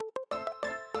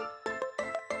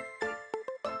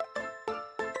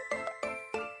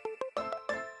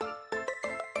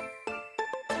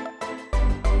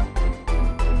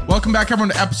Welcome back, everyone,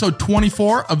 to episode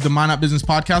 24 of the Minot Business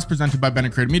Podcast presented by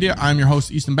Bennett Creative Media. I'm your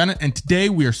host, Easton Bennett, and today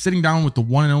we are sitting down with the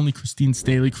one and only Christine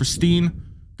Staley. Christine,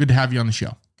 good to have you on the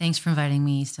show. Thanks for inviting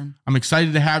me, Easton. I'm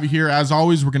excited to have you here. As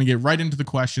always, we're going to get right into the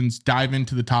questions, dive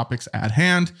into the topics at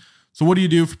hand. So what do you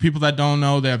do for people that don't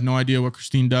know? They have no idea what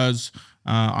Christine does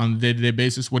on a day-to-day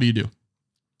basis. What do you do?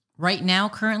 Right now,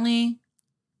 currently,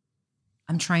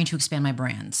 I'm trying to expand my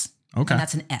brands. Okay. And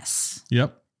that's an S.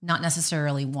 Yep. Not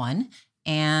necessarily one.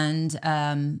 And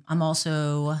I'm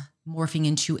also morphing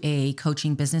into a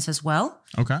coaching business as well.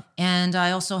 Okay. And I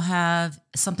also have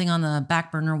something on the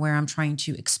back burner where I'm trying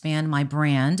to expand my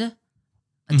brand,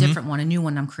 a different one, a new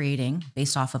one I'm creating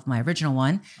based off of my original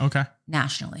one. Okay.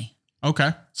 Nationally.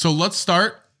 Okay. So let's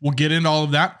start. We'll get into all of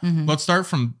that. Let's start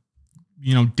from,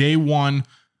 day one.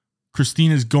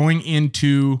 Christine is going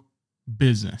into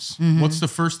business. What's the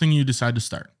first thing you decide to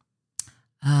start?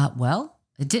 Well,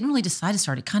 it didn't really decide to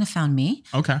start. It kind of found me.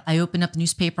 Okay. I opened up the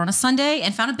newspaper on a Sunday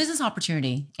and found a business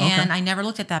opportunity. And I never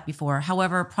looked at that before.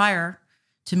 However, prior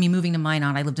to me moving to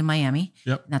Minot, I lived in Miami.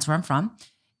 Yep. And that's where I'm from.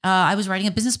 I was writing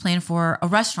a business plan for a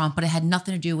restaurant, but it had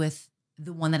nothing to do with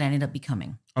the one that I ended up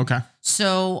becoming. Okay.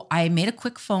 So I made a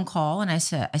quick phone call and I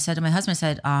said to my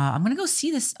husband, I'm going to go see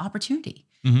this opportunity.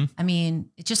 I mean,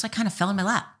 it just kind of fell in my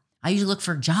lap. I usually look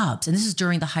for jobs, and this is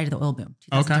during the height of the oil boom,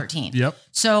 2013. Okay. Yep.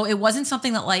 So it wasn't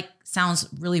something that sounds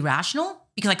really rational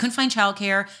because I couldn't find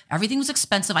childcare. Everything was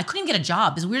expensive. I couldn't even get a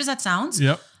job. As weird as that sounds.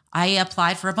 Yep. I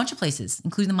applied for a bunch of places,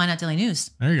 including the Minot Daily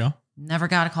News. There you go. Never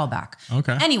got a call back.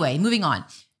 Okay. Anyway, moving on.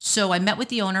 So I met with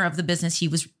the owner of the business. He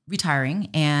was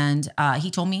retiring, and he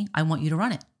told me, I want you to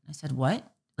run it. I said, what?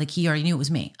 He already knew it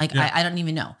was me. I don't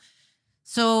even know.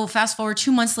 So fast forward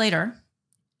 2 months later,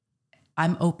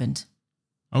 I'm opened.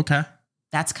 Okay.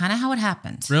 That's kind of how it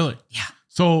happened. Really? Yeah.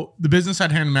 So the business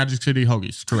at hand, Magic City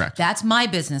Hoagies, correct? That's my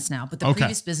business now. But the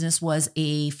previous business was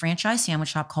a franchise sandwich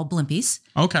shop called Blimpie's.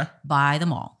 Okay. By the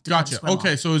mall. Gotcha.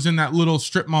 Okay. So it was in that little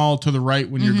strip mall to the right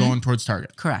when you're going towards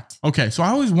Target. Correct. Okay. So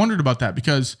I always wondered about that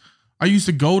because I used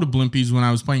to go to Blimpie's when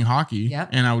I was playing hockey.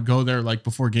 Yep. And I would go there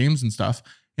before games and stuff.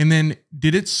 And then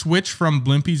did it switch from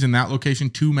Blimpie's in that location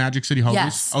to Magic City Hoagies?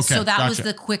 Yes. Okay. So that was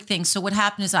the quick thing. So what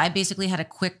happened is I basically had a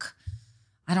quick,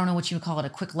 I don't know what you would call it, a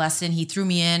quick lesson. He threw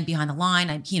me in behind the line.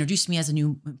 He introduced me as a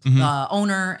new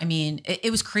owner. I mean, it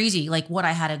was crazy, what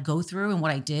I had to go through and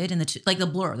what I did. And the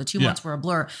blur, the 2 months were a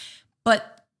blur.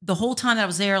 But the whole time that I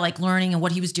was there, learning and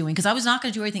what he was doing, because I was not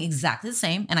going to do everything exactly the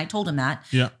same. And I told him that.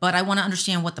 Yeah. But I want to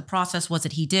understand what the process was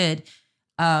that he did.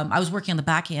 I was working on the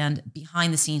back end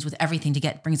behind the scenes with everything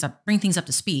to bring things up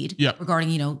to speed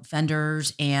regarding,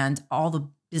 vendors and all the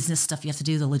business stuff you have to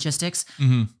do, the logistics.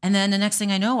 And then the next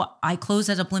thing I know, I closed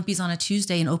at a Blimpie's on a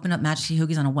Tuesday and opened up Magic City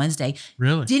Hoagies on a Wednesday.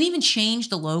 Really? Didn't even change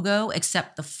the logo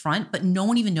except the front, but no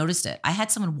one even noticed it. I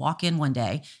had someone walk in one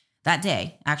day,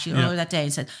 earlier that day,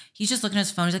 and said, he's just looking at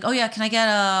his phone. He's like, oh yeah, can I get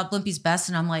a Blimpie's Best?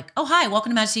 And I'm like, oh, hi,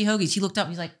 welcome to Magic City Hoagies. He looked up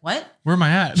and he's like, what? Where am I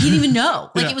at? He didn't even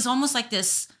know. It was almost like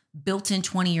this built-in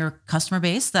 20-year customer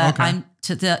base that I'm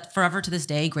forever to this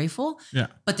day grateful. Yeah.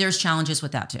 But there's challenges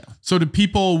with that too. So do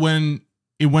people, when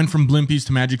it went from Blimpie's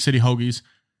to Magic City Hoagies,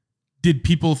 did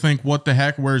people think, what the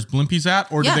heck, where's Blimpie's at?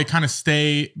 Or did they kind of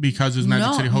stay because it's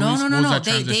Magic City Hoagies? No. What was that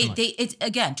transition like? It's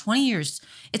again, 20 years.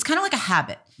 It's kind of like a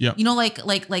habit. Yep.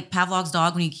 Like Pavlov's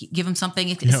dog, when you give him something,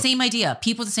 it's the same idea.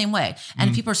 People are the same way.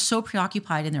 And people are so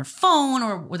preoccupied in their phone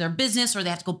or their business, or they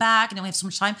have to go back and they only have so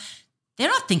much time. They're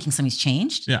not thinking something's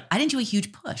changed. Yeah. I didn't do a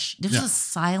huge push. This was a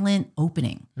silent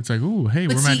opening. It's like, ooh, hey,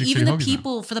 we're Magic City Hoagies. Even the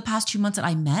people for the past 2 months that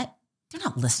I met, they're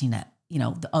not listening to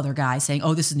the other guy saying,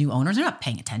 oh, this is new owners. They're not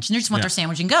paying attention. They just want their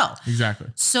sandwich and go. Exactly.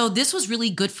 So this was really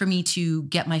good for me to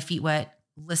get my feet wet,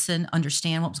 listen,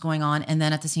 understand what was going on. And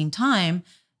then at the same time,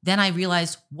 then I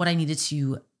realized what I needed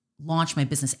to launch my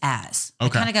business as. I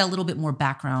kind of got a little bit more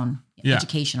background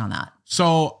education on that.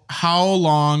 So how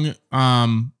long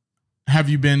have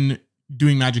you been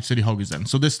doing Magic City Hoagies then?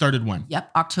 So this started when?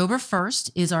 Yep. October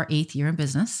 1st is our 8th year in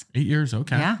business. 8 years.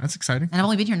 Okay. Yeah. That's exciting. And I've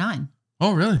only been here 9.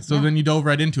 Oh, really? So then you dove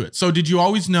right into it. So did you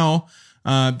always know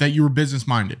that you were business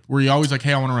minded? Were you always like,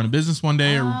 hey, I want to run a business one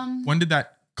day? Or when did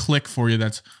that click for you?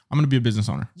 I'm going to be a business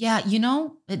owner. Yeah.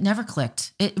 It never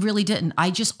clicked. It really didn't. I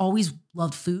just always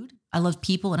loved food. I love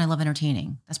people and I love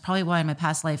entertaining. That's probably why in my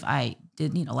past life I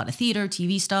did, a lot of theater,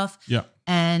 TV stuff. Yeah.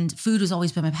 And food has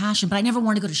always been my passion, but I never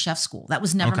wanted to go to chef school. That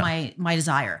was never my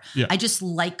desire. Yeah. I just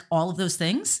like all of those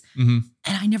things. And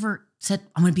I never said,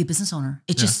 I'm going to be a business owner.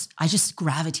 I just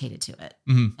gravitated to it.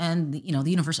 And the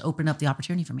universe opened up the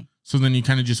opportunity for me. So then you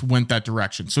kind of just went that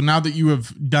direction. So now that you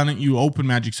have done it, you opened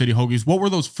Magic City Hoagies. What were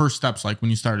those first steps like when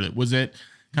you started it? Was it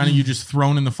kind of you just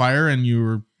thrown in the fire and you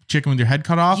were chicken with your head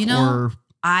cut off? Or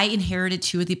I inherited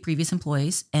 2 of the previous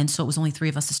employees. And so it was only 3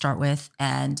 of us to start with.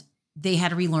 And they had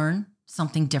to relearn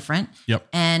something different. Yep.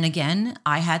 And again,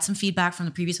 I had some feedback from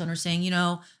the previous owner saying,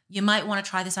 you might want to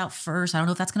try this out first. I don't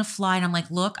know if that's going to fly. And I'm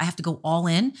like, look, I have to go all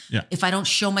in. Yeah. If I don't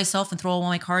show myself and throw all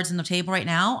my cards on the table right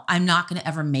now, I'm not going to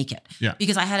ever make it. Yeah.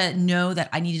 Because I had to know that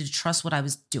I needed to trust what I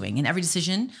was doing. And every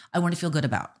decision I wanted to feel good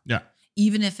about. Yeah.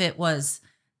 Even if it was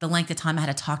the length of time I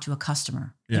had to talk to a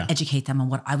customer and educate them on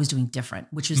what I was doing different,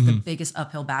 which is the biggest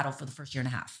uphill battle for the first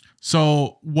 1.5 years.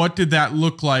 So what did that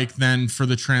look like then for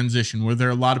the transition? Were there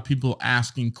a lot of people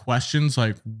asking questions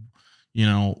like,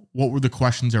 what were the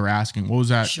questions they were asking? What was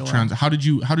that? Sure. How did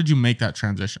you make that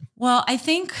transition? Well, I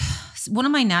think one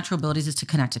of my natural abilities is to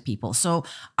connect to people. So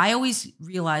I always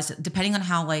realized that depending on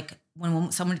how, like,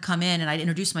 when someone would come in and I'd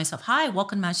introduce myself, hi,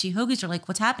 welcome to Magic City Hoagies. They're like,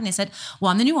 what's happening? I said,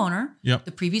 well, I'm the new owner. Yep.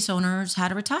 The previous owners had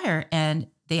to retire and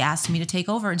they asked me to take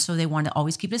over. And so they wanted to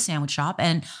always keep it a sandwich shop.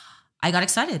 And I got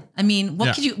excited. I mean,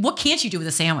 what can't you do with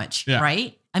a sandwich? Yeah.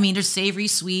 Right? I mean, there's savory,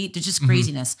 sweet, there's just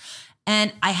craziness.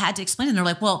 And I had to explain it. And they're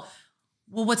like, well,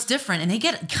 what's different? And they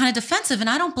get kind of defensive, and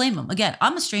I don't blame them. Again,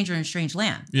 I'm a stranger in a strange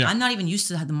land. Yeah. I'm not even used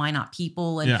to the Minot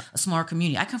people and a smaller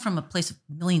community. I come from a place of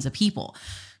millions of people.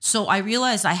 So I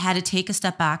realized I had to take a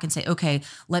step back and say, okay,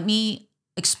 let me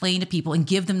explain to people and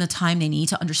give them the time they need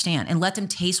to understand and let them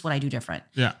taste what I do different.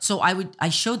 Yeah. So I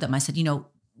showed them, I said,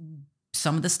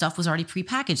 some of the stuff was already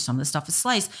prepackaged. Some of the stuff is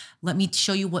sliced. Let me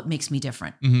show you what makes me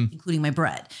different, including my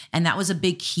bread. And that was a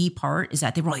big key part, is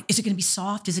that they were like, is it going to be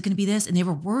soft? Is it going to be this? And they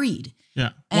were worried.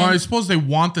 Yeah. Well, I suppose they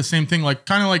want the same thing, like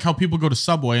kind of like how people go to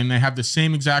Subway and they have the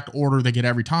same exact order they get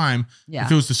every time. Yeah.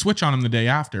 If it was to switch on them the day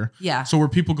after. Yeah. So were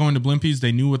people going to Blimpies,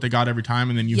 they knew what they got every time,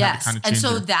 and then you had to kind of change it.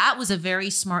 And so that was a very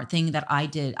smart thing that I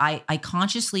did. I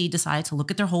consciously decided to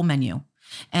look at their whole menu.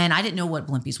 And I didn't know what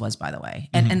Blimpies was, by the way.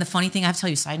 And the funny thing I have to tell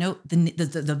you, side note,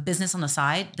 the business on the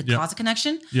side, the Closet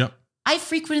Connection. Yep. I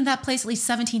frequented that place at least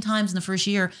 17 times in the first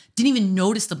year. Didn't even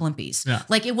notice the Blimpies. Yeah.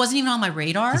 Like, it wasn't even on my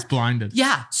radar. It's blinded.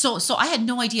 Yeah. So I had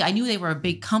no idea. I knew they were a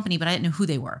big company, but I didn't know who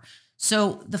they were.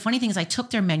 So the funny thing is I took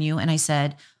their menu and I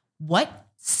said, what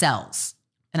sells?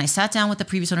 And I sat down with the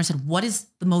previous owner and said, what are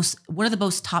the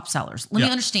most top sellers? Let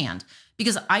me understand.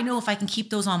 Because I know if I can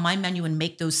keep those on my menu and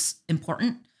make those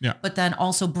important, but then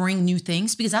also bring new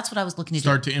things, because that's what I was looking to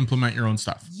start to implement your own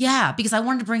stuff. Yeah, because I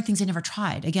wanted to bring things I never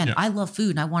tried. Again, I love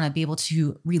food and I want to be able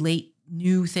to relate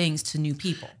new things to new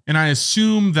people. And I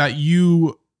assume that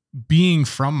you, being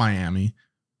from Miami,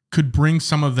 could bring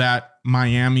some of that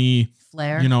Miami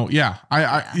flair.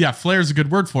 Flair is a good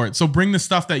word for it. So bring the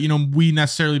stuff that, we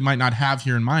necessarily might not have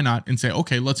here in Minot and say,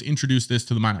 okay, let's introduce this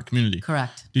to the Minot community.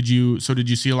 Correct. Did you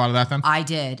see a lot of that then? I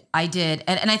did.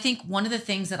 And I think one of the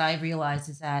things that I realized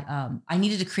is that I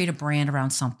needed to create a brand around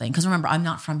something. Because remember, I'm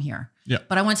not from here. Yeah.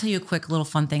 But I want to tell you a quick little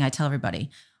fun thing I tell everybody.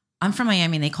 I'm from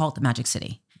Miami and they call it the Magic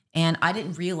City. And I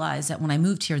didn't realize that when I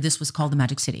moved here, this was called the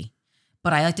Magic City.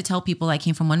 But I like to tell people I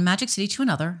came from one Magic City to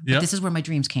another. But this is where my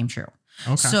dreams came true.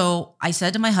 Okay. So I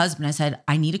said to my husband,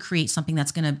 I need to create something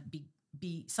that's going to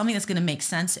be something that's going to make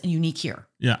sense and unique here.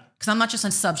 Yeah. Because I'm not just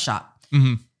a sub shop.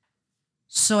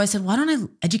 So I said, why don't I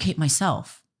educate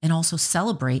myself and also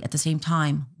celebrate at the same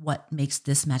time what makes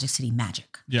this Magic City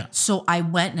magic? Yeah. So I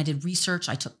went and I did research.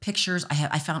 I took pictures.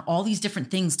 I found all these different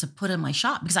things to put in my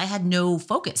shop because I had no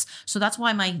focus. So that's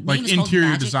why my name is called interior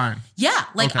Magic. Design. Yeah.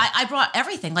 Like I brought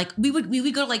everything. Like we would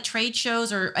go to like trade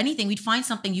shows or anything. We'd find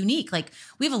something unique. Like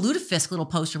we have a Lutefisk little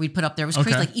poster we'd put up there. It was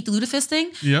crazy. Like eat the Lutefisk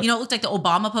thing. Yep. It looked like the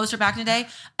Obama poster back in the day.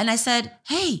 And I said,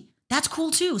 hey, that's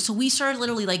cool too. So we started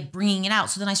literally like bringing it out.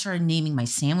 So then I started naming my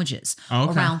sandwiches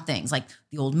around things like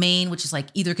the Old Main, which is like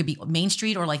either it could be Main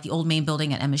Street or like the Old Main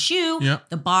building at MSU,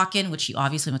 the Bakken, which you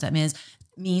obviously know what that means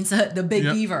the big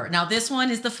beaver. Now this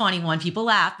one is the funny one. People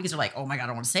laugh because they're like, oh my God, I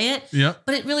don't want to say it.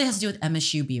 But it really has to do with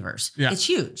MSU beavers. It's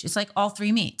huge. It's like all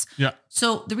 3 meats.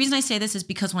 So the reason I say this is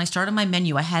because when I started my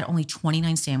menu, I had only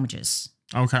 29 sandwiches.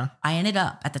 I ended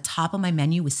up at the top of my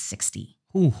menu with 60.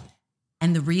 Ooh.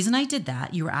 And the reason I did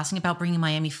that, you were asking about bringing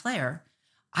Miami flair.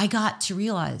 I got to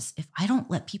realize if I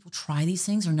don't let people try these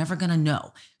things, they're never going to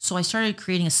know. So I started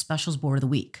creating a specials board of the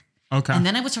week. And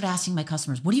then I would start asking my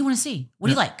customers, what do you want to see? What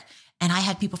do you like? And I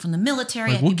had people from the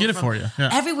military. We'll get it for you.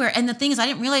 Everywhere. And the thing is, I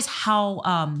didn't realize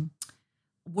how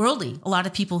worldly a lot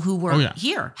of people who were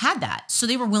here had that. So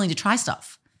they were willing to try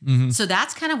stuff. So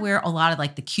that's kind of where a lot of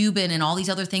like the Cuban and all these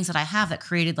other things that I have that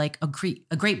created like a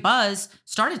great buzz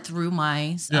started through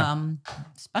my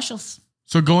specials.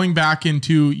 So going back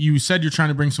into, you said you're trying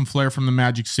to bring some flair from the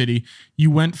Magic City.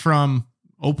 You went from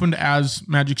opened as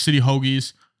Magic City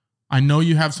Hoagies. I know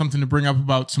you have something to bring up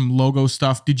about some logo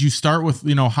stuff. Did you start with,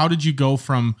 how did you go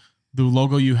from the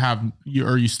logo you have,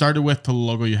 you started with to the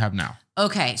logo you have now?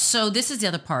 Okay, so this is the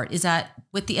other part is that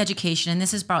with the education, and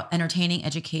this is about entertaining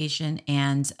education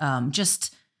and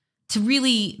just to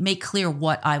really make clear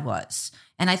what I was.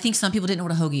 And I think some people didn't know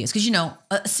what a hoagie is because,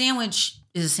 a sandwich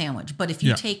is a sandwich. But if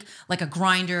you take like a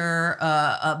grinder,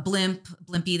 a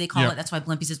blimpie, they call it. That's why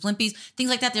blimpies is blimpies. Things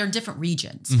like that, they're in different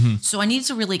regions. So I needed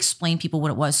to really explain people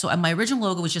what it was. So my original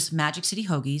logo was just Magic City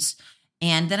Hoagies.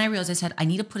 And then I realized I said, I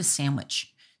need to put a sandwich.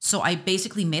 So I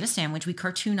basically made a sandwich. We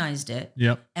cartoonized it.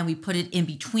 And we put it in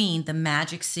between the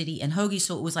Magic City and hoagie.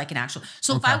 So it was like an actual.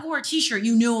 So if I wore a t-shirt,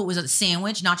 you knew it was a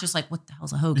sandwich, not just like, what the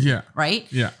hell's a hoagie? Right?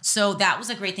 So that was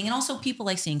a great thing. And also people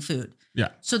like seeing food.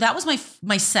 So that was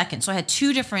my second. So I had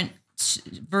two different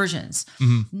versions.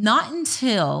 Not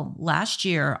until last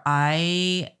year,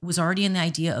 I was already in the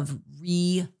idea of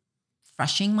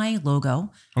refreshing my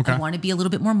logo. I want to be a little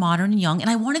bit more modern and young. And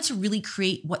I wanted to really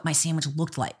create what my sandwich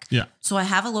looked like. So I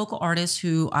have a local artist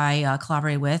who I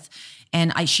collaborate with.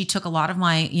 And she took a lot of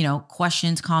my,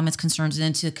 questions, comments, concerns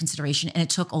into consideration. And it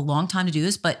took a long time to do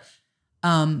this, but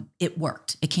it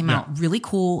worked. It came out really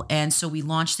cool. And so we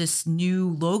launched this new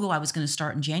logo I was going to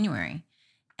start in January.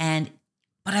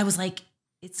 But I was like,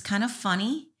 it's kind of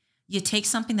funny. You take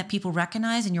something that people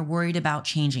recognize and you're worried about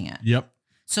changing it.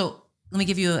 So let me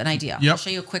give you an idea. I'll show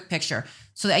you a quick picture.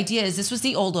 So the idea is this was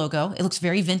the old logo. It looks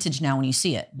very vintage now when you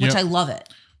see it, which I love it.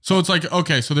 So it's like,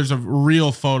 okay, so there's a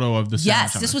real photo of the sandwich.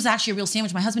 Yes, this was actually a real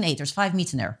sandwich my husband ate. There's 5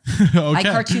 meats in there. I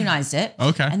cartoonized it.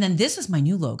 And then this is my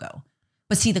new logo.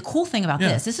 But see, the cool thing about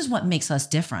this is what makes us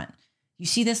different. You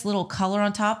see this little color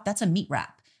on top? That's a meat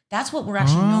wrap. That's what we're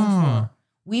actually known for.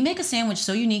 We make a sandwich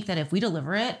so unique that if we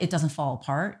deliver it, it doesn't fall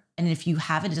apart. And if you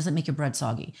have it, it doesn't make your bread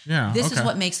soggy. This is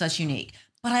what makes us unique.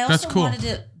 But I also wanted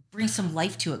to bring some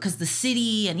life to it because the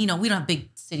city and, we don't have big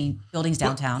city buildings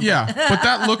downtown. But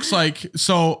that looks like,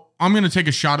 so I'm going to take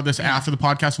a shot of this after the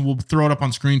podcast and we'll throw it up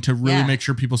on screen to really make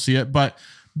sure people see it. But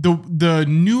the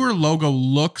newer logo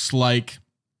looks like,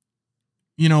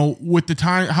 with the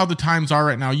time, how the times are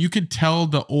right now, you could tell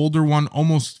the older one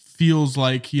almost feels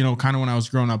like, kind of when I was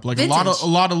growing up, like vintage. a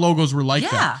lot of logos were like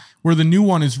that, where the new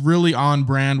one is really on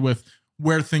brand with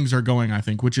where things are going, I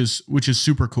think, which is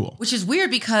super cool. Which is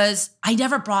weird because I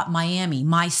never brought Miami,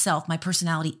 myself, my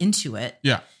personality into it.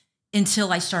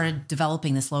 Until I started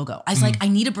developing this logo. I was like, I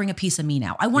need to bring a piece of me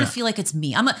now. I want to feel like it's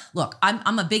me. I'm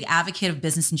a big advocate of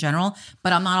business in general,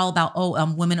 but I'm not all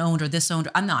about, women owned or this owned.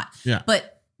 I'm not.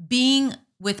 But being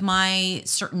with my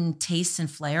certain tastes and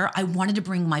flair, I wanted to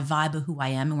bring my vibe of who I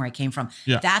am and where I came from.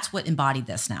 That's what embodied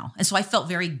this now. And so I felt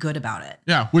very good about it.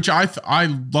 Which I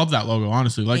love that logo,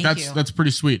 honestly. Like that's pretty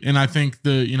sweet. And I think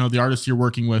the artist you're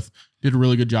working with did a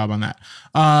really good job on that.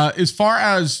 As far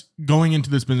as going into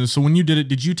this business, so when you did it,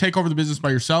 did you take over the business by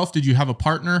yourself? Did you have a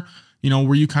partner?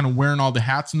 Were you kind of wearing all the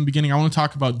hats in the beginning? I want to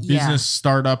talk about business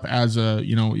startup as a,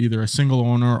 either a single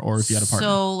owner or if you had a partner.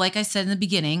 So like I said in the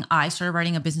beginning, I started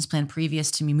writing a business plan previous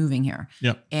to me moving here.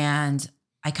 And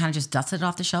I kind of just dusted it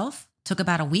off the shelf, took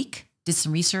about a week, did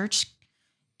some research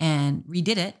and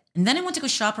redid it. And then I went to go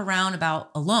shop around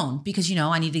about a loan because,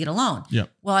 I needed to get a loan.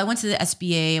 Well, I went to the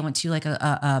SBA. I went to like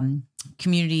a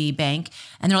community bank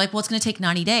and they're like, well, it's going to take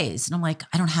 90 days. And I'm like,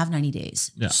 I don't have 90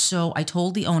 days. So I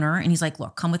told the owner and he's like,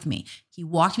 look, come with me. He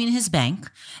walked me into his bank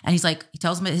and he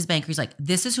tells him at his banker, he's like,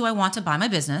 this is who I want to buy my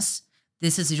business.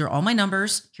 These are all my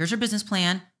numbers. Here's your business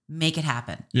plan. Make it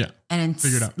happen.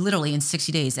 And literally in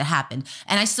 60 days it happened.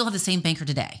 And I still have the same banker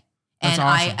today. That's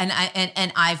awesome.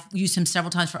 And I've used him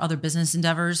several times for other business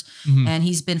endeavors and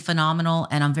he's been phenomenal.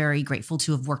 And I'm very grateful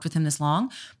to have worked with him this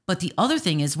long. But the other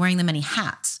thing is wearing the many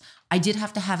hats. I did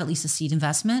have to have at least a seed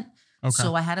investment.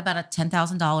 So I had about a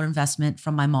 $10,000 investment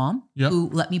from my mom who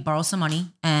let me borrow some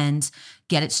money and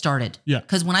get it started.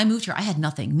 Because when I moved here, I had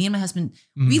nothing. Me and my husband,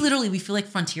 we feel like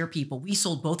frontier people. We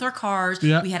sold both our cars.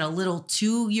 We had a little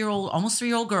 2-year-old, almost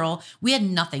 3-year-old girl. We had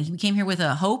nothing. We came here with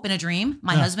a hope and a dream.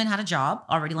 My husband had a job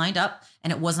already lined up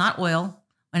and it was not oil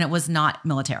and it was not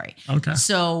military.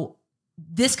 So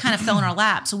this kind of fell in our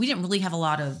lap. So we didn't really have a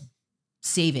lot of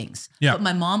savings. But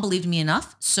my mom believed me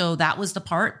enough. So that was the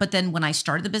part. But then when I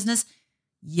started the business,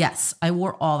 yes, I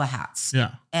wore all the hats.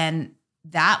 And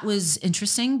that was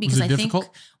interesting because was it difficult?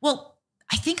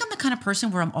 I think I'm the kind of person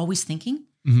where I'm always thinking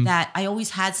that I always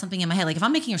had something in my head. Like if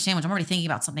I'm making your sandwich, I'm already thinking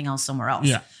about something else somewhere else.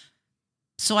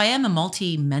 So I am a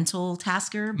multi-mental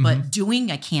tasker, but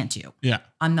doing, I can't do.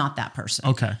 I'm not that person.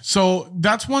 Okay. So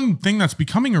that's one thing that's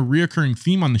becoming a reoccurring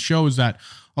theme on the show is that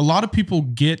a lot of people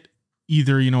get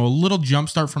either, a little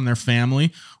jumpstart from their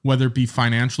family, whether it be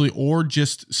financially or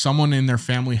just someone in their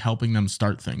family helping them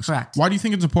start things. Correct. Why do you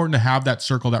think it's important to have that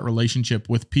circle, that relationship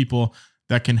with people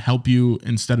that can help you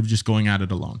instead of just going at it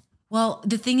alone? Well,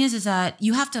 the thing is that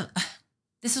you have to,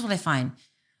 this is what I find.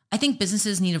 I think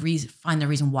businesses need to find the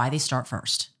reason why they start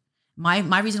first.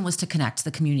 My reason was to connect to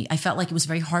the community. I felt like it was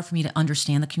very hard for me to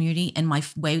understand the community, and my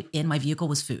way in my vehicle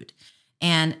was food.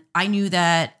 And I knew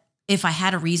that if I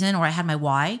had a reason or I had my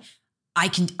why,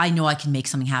 I know I can make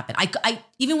something happen. I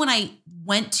even when I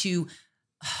went to,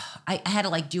 I had to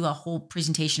like do a whole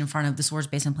presentation in front of the Swords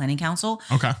Basin Planning Council.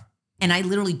 Okay. And I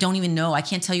literally don't even know. I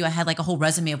can't tell you I had like a whole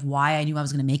resume of why I knew I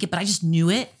was going to make it, but I just knew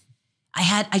it.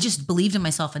 I just believed in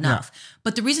myself enough. Yeah.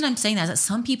 But the reason I'm saying that is that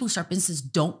some people who start businesses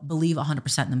don't believe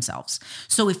 100% in themselves.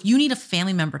 So if you need a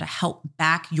family member to help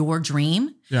back your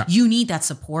dream, you need that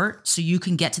support so you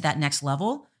can get to that next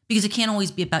level, because it can't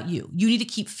always be about you. You need to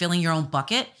keep filling your own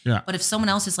bucket. Yeah. But if someone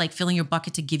else is like filling your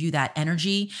bucket to give you that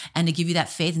energy and to give you that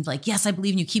faith and like, yes, I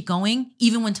believe in you, keep going.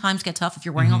 Even when times get tough, if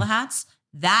you're wearing all the hats,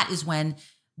 that's why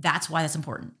that's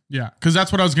important. Yeah. Cause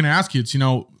that's what I was going to ask you. It's,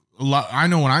 I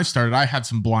know when I started, I had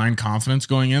some blind confidence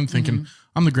going in thinking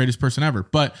I'm the greatest person ever.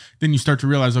 But then you start to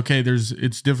realize, okay,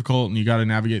 it's difficult and you got to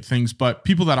navigate things. But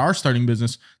people that are starting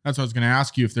business, that's what I was going to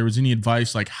ask you, if there was any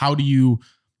advice, like how do you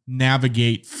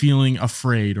navigate feeling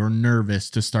afraid or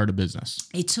nervous to start a business?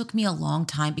 It took me a long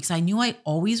time because I knew I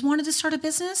always wanted to start a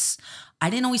business. I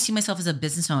didn't always see myself as a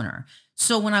business owner.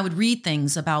 So when I would read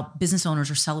things about business owners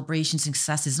or celebrations and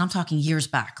successes, and I'm talking years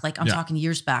back, talking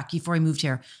years back before I moved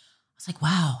here, I was like,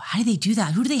 wow, how do they do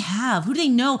that? Who do they have? Who do they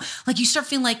know? Like you start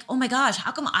feeling like, oh my gosh,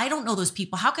 how come I don't know those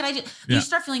people? How could I do? You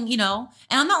start feeling, and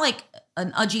I'm not like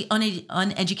an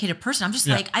uneducated person. I'm just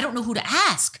like, I don't know who to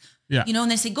ask. Yeah.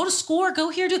 And they say, go to SCORE, go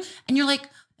here, and you're like,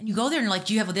 and you go there and you're like,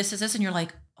 do you have this? And you're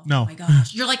like, oh no. My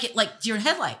gosh. You're like you're in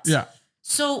headlights. Yeah.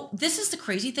 So this is the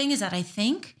crazy thing, is that I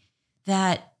think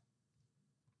that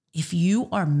if you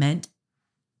are meant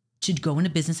to go into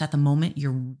business at the moment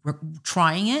you're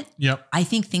trying it, I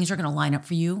think things are going to line up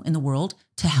for you in the world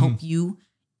to help you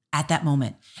at that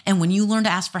moment. And when you learn to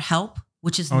ask for help,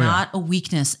 which is not a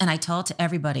weakness, and I tell it to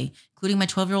everybody, including my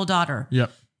 12-year-old daughter,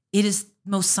 it is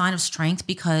most sign of strength,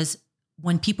 because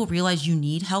when people realize you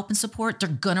need help and support, they're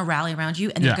going to rally around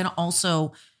you, and they're going to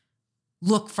also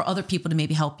look for other people to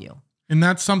maybe help you. And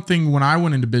that's something when I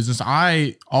went into business,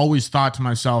 I always thought to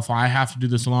myself, I have to do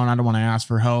this alone. I don't want to ask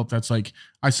for help. That's like,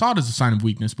 I saw it as a sign of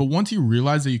weakness. But once you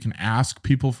realize that you can ask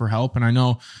people for help, and I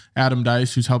know Adam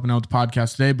Dice, who's helping out the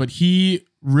podcast today, but he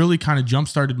really kind of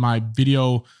jump-started my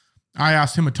video. I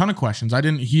asked him a ton of questions.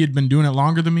 He had been doing it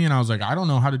longer than me. And I was like, I don't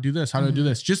know how to do this. How do I do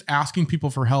this? Just asking people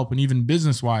for help. And even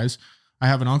business-wise, I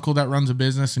have an uncle that runs a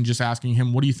business, and just asking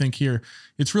him, what do you think here?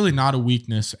 It's really not a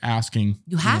weakness asking.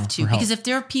 You have to, because if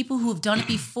there are people who have done it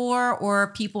before, or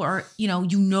people are,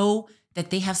 that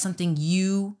they have something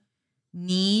you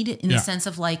need in the sense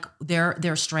of like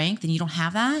their strength, and you don't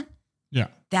have that. Yeah.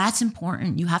 That's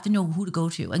important. You have to know who to go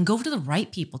to, and go to the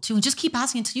right people too. And just keep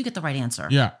asking until you get the right answer.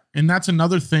 Yeah. And that's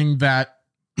another thing that,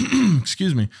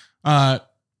 excuse me. I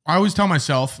always tell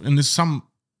myself, and this is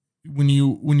when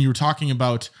you were talking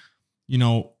about,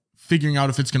 figuring out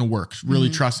if it's going to work, really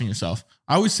trusting yourself.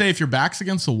 I always say, if your back's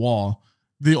against the wall,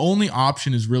 the only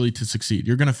option is really to succeed.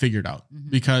 You're going to figure it out,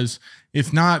 because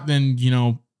if not, then,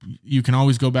 you can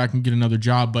always go back and get another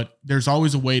job, but there's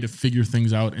always a way to figure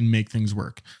things out and make things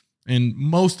work. And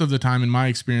most of the time, in my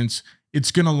experience,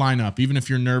 it's going to line up. Even if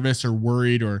you're nervous or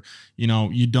worried, or,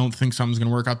 you don't think something's going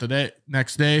to work out the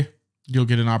next day, you'll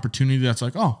get an opportunity that's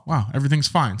like, oh, wow, everything's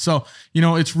fine. So,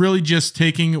 it's really just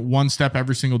taking one step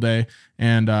every single day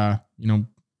and,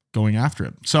 going after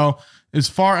it. So as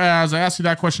far as I asked you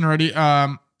that question already,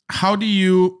 how do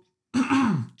you,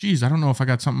 geez, I don't know if I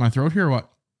got something in my throat here or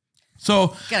what.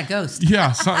 So you got a ghost.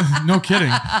 Yeah. So, no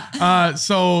kidding.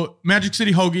 So Magic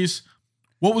City Hoagies,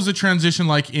 what was the transition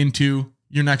like into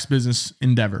your next business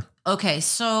endeavor? Okay,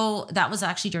 so that was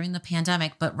actually during the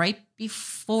pandemic, but right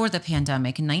before the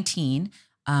pandemic in 2019,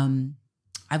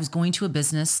 I was going to a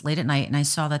business late at night, and I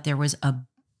saw that there was a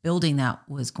building that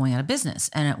was going out of business,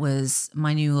 and it was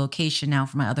my new location now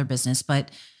for my other business. But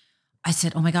I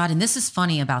said, oh my God, and this is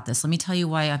funny about this. Let me tell you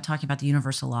why I'm talking about the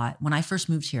universe a lot. When I first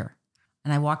moved here,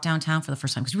 and I walked downtown for the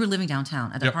first time, because we were living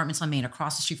downtown at the apartments on Main,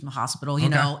 across the street from the hospital,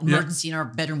 emergency in our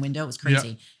bedroom window. It was crazy.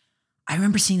 Yep. I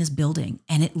remember seeing this building,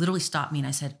 and it literally stopped me, and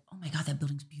I said, oh my God, that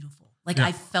building's beautiful. Like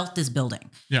I felt this building.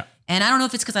 Yeah. And I don't know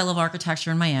if it's because I love architecture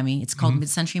in Miami. It's called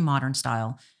mid-century modern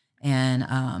style. And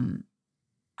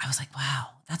I was like, wow,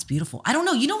 that's beautiful. I don't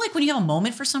know. Like when you have a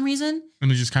moment for some reason.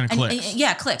 And it just kind of clicks.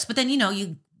 It clicks. But then,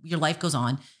 your life goes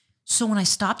on. So when I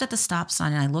stopped at the stop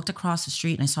sign and I looked across the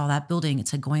street and I saw that building, it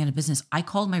said going out of business, I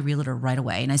called my realtor right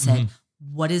away. And I said,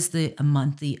 what is the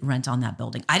monthly rent on that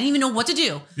building? I didn't even know what to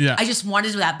do. Yeah. I just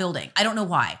wanted that building. I don't know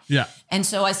why. Yeah. And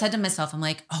so I said to myself, I'm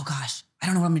like, oh gosh, I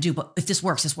don't know what I'm gonna do, but if this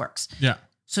works, this works. Yeah.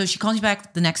 So she calls me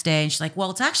back the next day and she's like, well,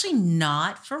 it's actually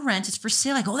not for rent. It's for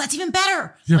sale. I go, oh, that's even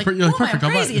better. Yeah, like, you're like, perfect.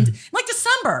 I'm crazy. In like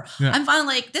December. Yeah. I'm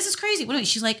finally like, this is crazy. What?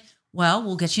 She's like, well,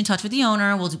 we'll get you in touch with the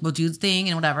owner. We'll do the thing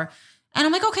and whatever. And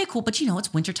I'm like, okay, cool. But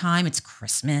it's wintertime. It's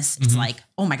Christmas. It's like,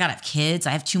 oh my God, I have kids. I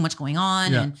have too much going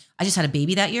on. Yeah. And I just had a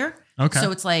baby that year. Okay.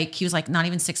 So it's like, he was like not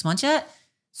even 6 months yet.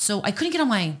 So I couldn't get on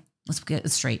my, let's get it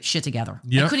straight, shit together.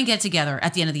 Yep. I couldn't get it together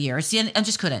at the end of the year. It's the end, I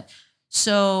just couldn't.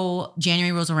 So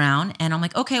January rolls around and I'm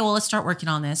like, okay, well, let's start working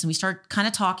on this. And we start kind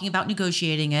of talking about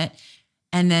negotiating it.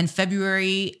 And then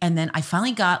February, and then I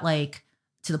finally got like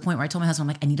to the point where I told my husband,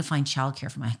 I'm like, I need to find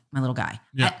childcare for my little guy.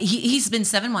 Yeah. He's been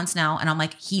 7 months now. And I'm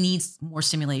like, he needs more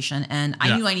stimulation. And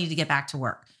I knew I needed to get back to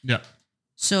work. Yeah.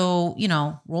 So,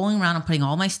 rolling around and putting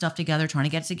all my stuff together, trying to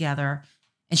get it together.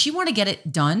 And she wanted to get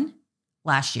it done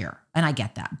last year. And I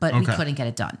get that, but we couldn't get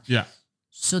it done. Yeah.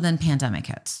 So then pandemic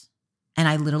hits. And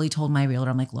I literally told my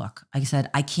realtor, I'm like, look, I said,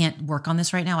 I can't work on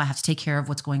this right now. I have to take care of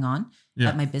what's going on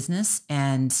at my business.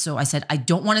 And so I said, I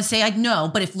don't want to say I know,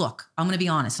 but I'm going to be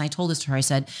honest. And I told this to her. I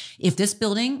said, if this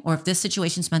building or if this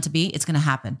situation's meant to be, it's going to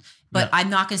happen. But I'm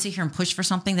not going to sit here and push for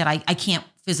something that I can't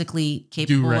physically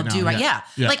capable of doing. Right? Yeah.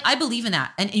 Like I believe in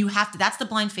that. And you have to, that's the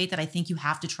blind faith that I think you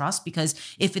have to trust, because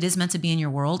if it is meant to be in your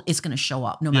world, it's going to show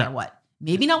up no matter what.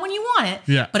 Maybe not when you want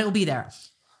it, but it will be there.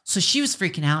 So she was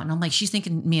freaking out and I'm like, she's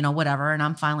thinking, whatever. And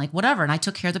I'm fine, like, whatever. And I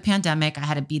took care of the pandemic. I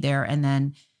had to be there. And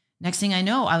then next thing I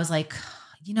know, I was like,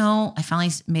 I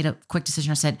finally made a quick decision.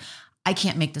 I said, I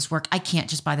can't make this work. I can't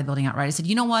just buy the building outright. I said,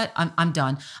 you know what? I'm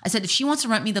done. I said, if she wants to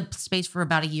rent me the space for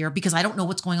about a year, because I don't know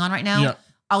what's going on right now,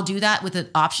 I'll do that with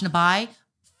an option to buy.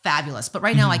 Fabulous. But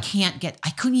right now I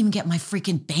couldn't even get my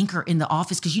freaking banker in the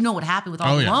office, because you know what happened with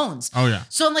all the loans. Oh yeah.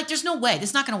 So I'm like, there's no way.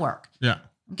 This is not going to work. Yeah.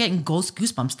 I'm getting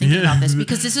goosebumps thinking about this,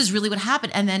 because this is really what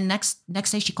happened. And then next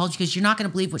day she called, because you're not going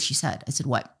to believe what she said. I said,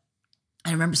 what?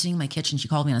 I remember sitting in my kitchen. She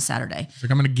called me on a Saturday. She's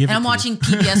like, I'm going to give it. And I'm watching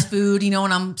PBS Food, and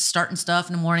I'm starting stuff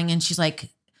in the morning. And she's like,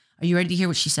 are you ready to hear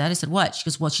what she said? I said, what? She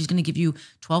goes, well, she's going to give you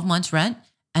 12 months rent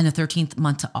and the 13th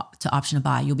month to option to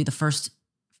buy. You'll be the first to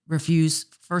refuse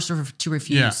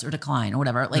or decline or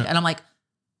whatever. And I'm like,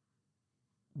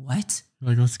 what?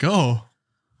 Like, let's go.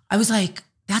 I was like,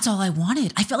 that's all I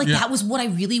wanted. I felt like that was what I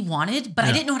really wanted, but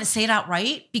I didn't know how to say it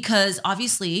outright, because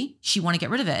obviously she wanted to get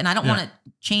rid of it. And I don't want to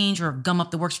change or gum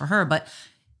up the works for her. But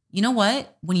you know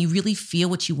what? When you really feel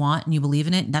what you want and you believe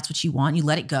in it and that's what you want, you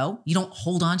let it go. You don't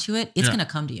hold on to it. It's going to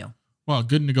come to you. Well, a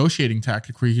good negotiating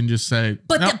tactic where you can just say,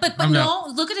 but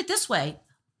look at it this way.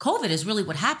 COVID is really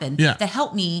what happened that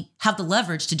helped me have the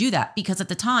leverage to do that, because at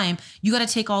the time you got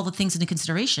to take all the things into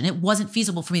consideration. It wasn't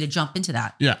feasible for me to jump into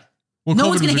that. Yeah. Well, no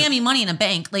one's going to hand me money in a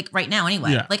bank like right now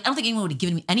anyway. Yeah. Like I don't think anyone would have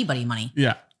given anybody money.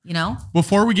 Yeah.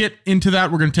 Before we get into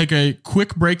that, we're going to take a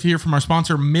quick break to hear from our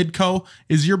sponsor, Midco.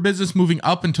 Is your business moving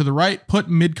up and to the right? Put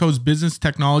Midco's business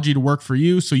technology to work for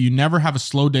you, so you never have a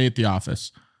slow day at the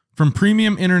office. From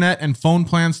premium internet and phone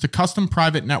plans to custom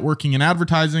private networking and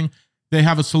advertising, they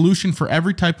have a solution for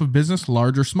every type of business,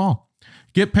 large or small.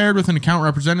 Get paired with an account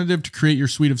representative to create your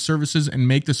suite of services and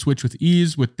make the switch with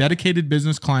ease with dedicated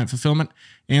business client fulfillment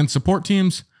and support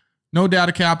teams. No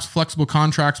data caps, flexible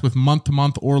contracts with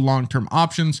month-to-month or long-term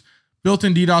options,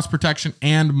 built-in DDoS protection,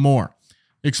 and more.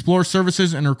 Explore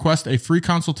services and request a free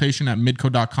consultation at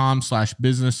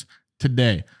midco.com/business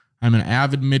today. I'm an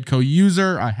avid Midco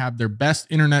user. I have their best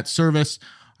internet service.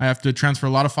 I have to transfer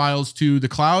a lot of files to the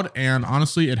cloud, and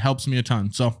honestly, it helps me a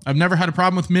ton. So I've never had a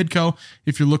problem with Midco.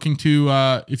 If you're looking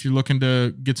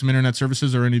to get some internet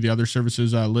services or any of the other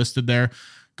services listed there,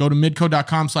 go to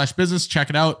midco.com/business,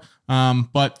 check it out.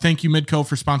 But thank you, Midco,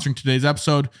 for sponsoring today's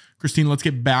episode. Christine, let's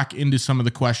get back into some of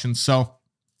the questions. So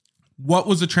what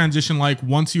was the transition like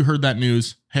once you heard that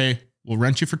news? Hey, we'll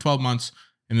rent you for 12 months,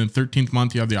 and then 13th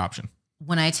month, you have the option.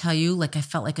 When I tell you, I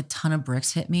felt like a ton of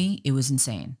bricks hit me. It was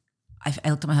insane.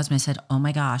 I looked at my husband and I said, oh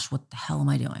my gosh, what the hell am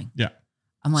I doing? Yeah.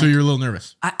 I'm like, so you're a little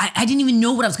nervous. I didn't even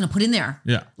know what I was going to put in there.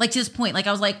 Yeah. To this point, I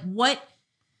was like, what?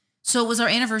 So it was our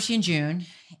anniversary in June,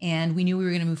 and we knew we were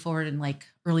going to move forward in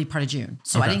early part of June.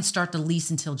 So I didn't start the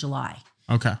lease until July.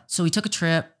 Okay. So we took a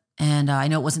trip, and I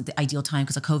know it wasn't the ideal time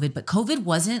because of COVID, but COVID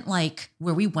wasn't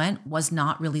where we went was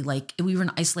not really we were in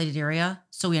an isolated area.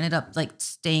 So we ended up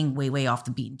staying way, way off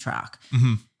the beaten track.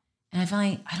 Mm-hmm. And I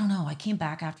finally, I don't know, I came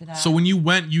back after that. So when you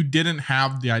went, you didn't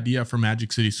have the idea for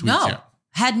Magic City Suites yet?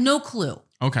 Had no clue.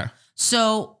 Okay.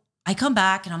 So I come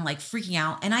back and I'm freaking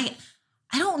out. And I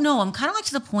don't know, I'm kind of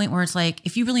to the point where it's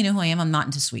if you really know who I am, I'm not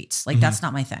into sweets. That's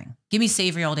not my thing. Give me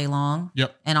savory all day long.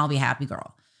 Yep. And I'll be a happy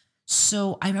girl.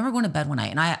 So I remember going to bed one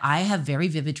night, and I have very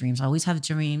vivid dreams. I always have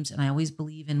dreams, and I always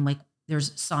believe in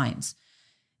there's signs.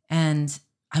 And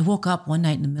I woke up one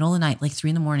night in the middle of the night,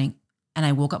 3 a.m, And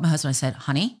I woke up my husband. I said,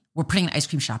 honey, we're putting an ice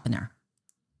cream shop in there.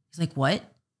 He's like, what?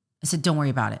 I said, don't worry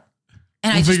about it.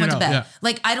 And I just went to bed. Yeah.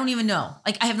 Like, I don't even know.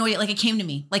 Like, I have no idea. Like, it came to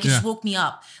me. Like, it just woke me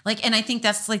up. Like, and I think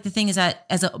that's like the thing is that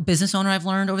as a business owner, I've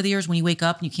learned over the years, when you wake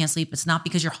up and you can't sleep, it's not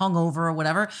because you're hungover or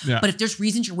whatever. Yeah. But if there's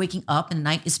reasons you're waking up in the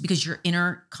night, it's because your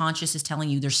inner conscious is telling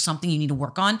you there's something you need to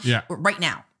work on right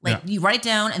now. Like you write it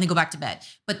down and then go back to bed.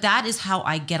 But that is how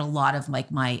I get a lot of like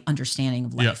my understanding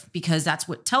of life because that's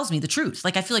what tells me the truth.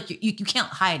 Like, I feel like you can't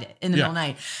hide it in the middle of the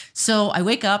night. So I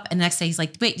wake up and the next day he's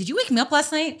like, wait, did you wake me up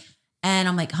last night? And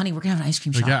I'm like, honey, we're gonna have an ice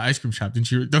cream shop. Yeah, ice cream shop.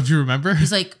 Don't you remember?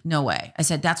 He's like, no way. I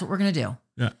said, that's what we're gonna do.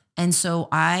 Yeah. And so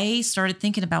I started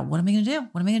thinking about what am I gonna do?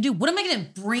 What am I gonna do? What am I gonna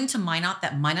bring to Minot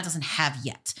that Minot doesn't have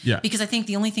yet? Yeah. Because I think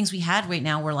the only things we had right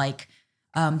now were like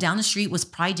down the street was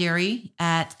Pride Dairy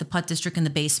at the Putt District in the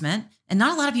basement. And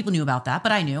not a lot of people knew about that,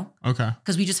 but I knew. Okay.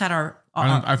 Because we just had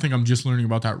I think I'm just learning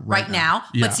about that right now.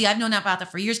 Yeah. But see, I've known about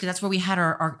that for years because that's where we had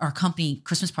our company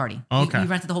Christmas party. Okay. We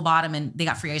rented the whole bottom and they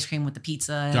got free ice cream with the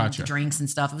pizza and the drinks and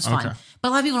stuff. It was fun. But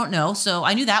a lot of people don't know. So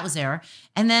I knew that was there.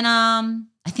 And then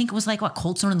I think it was like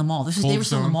Cold Stone in the mall. They were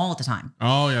still in the mall at the time.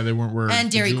 Oh yeah, they weren't wearing.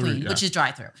 And Dairy Queen, which is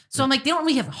drive-through. So I'm like, they don't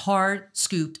really have hard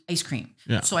scooped ice cream.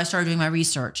 Yeah. So I started doing my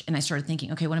research and I started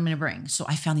thinking, okay, what am I going to bring? So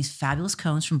I found these fabulous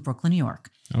cones from Brooklyn, New York.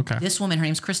 Okay. This woman, her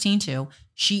name's Christine too.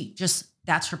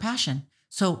 That's her passion.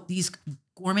 So these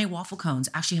gourmet waffle cones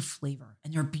actually have flavor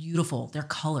and they're beautiful. They're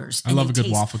colors. I love a good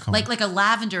waffle cone. Like a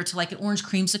lavender to like an orange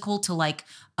creamsicle to like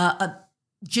a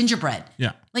gingerbread.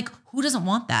 Yeah. Like who doesn't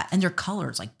want that? And their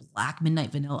colors like black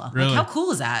midnight vanilla. Really? Like how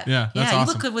cool is that? Yeah. That's awesome. You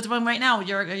look good with one right now.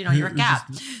 You're a Gap.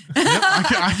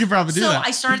 I could probably do that. So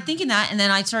I started thinking that and then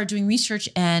I started doing research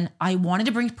and I wanted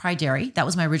to bring Pride Dairy. That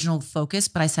was my original focus.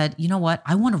 But I said, you know what?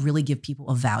 I want to really give people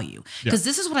a value because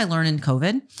this is what I learned in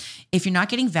COVID. If you're not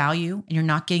getting value and you're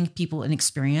not getting people an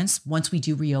experience once we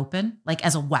do reopen, like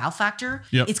as a wow factor,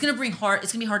 it's going to be hard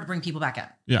to bring people back in.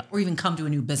 Yeah. Or even come to a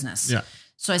new business. Yeah.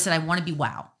 So I said, I want to be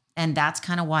wow. And that's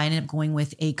kind of why I ended up going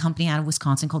with a company out of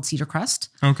Wisconsin called Cedar Crest.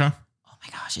 Okay. Oh my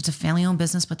gosh. It's a family owned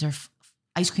business, but their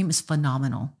ice cream is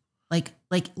phenomenal. Like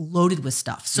loaded with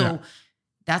stuff. So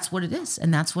that's what it is.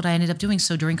 And that's what I ended up doing.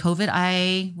 So during COVID,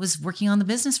 I was working on the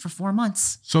business for 4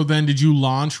 months. So then did you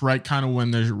launch right kind of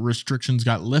when the restrictions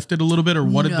got lifted a little bit or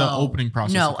what did the opening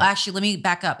process look like? Actually, let me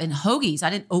back up. In Hoagie's, I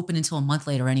didn't open until a month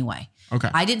later anyway. Okay.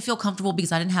 I didn't feel comfortable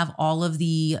because I didn't have all of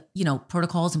the,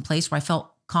 protocols in place where I felt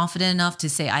confident enough to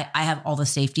say I have all the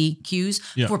safety cues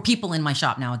for people in my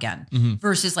shop now again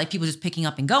versus like people just picking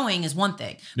up and going is one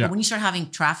thing. But when you start having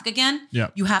traffic again,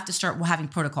 you have to start having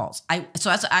protocols. So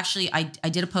that's actually, I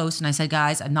did a post and I said,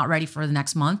 guys, I'm not ready for the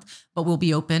next month, but we'll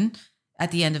be open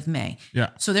at the end of May. Yeah.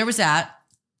 So there was that.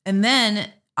 And then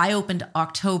I opened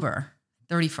October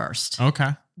 31st.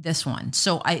 Okay. This one.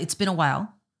 So it's been a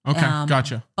while. Okay.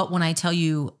 Gotcha. But when I tell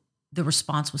you the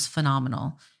response was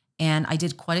phenomenal. And I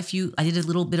did quite a few. I did a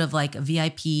little bit of like a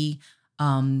VIP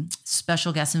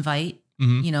special guest invite,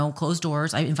 closed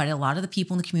doors. I invited a lot of the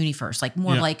people in the community first, like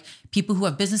more like people who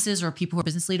have businesses or people who are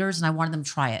business leaders. And I wanted them to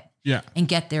try it and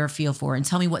get their feel for it and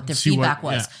tell me what their feedback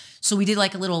was. So we did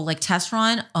like a little like test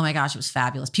run. Oh my gosh, it was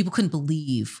fabulous. People couldn't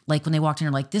believe like when they walked in,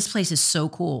 they're like, this place is so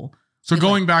cool. So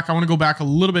going back, I want to go back a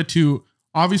little bit to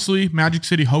obviously Magic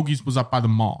City Hoagie's was up by the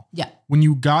mall. Yeah. When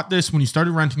you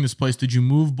started renting this place, did you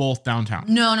move both downtown?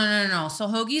 No. So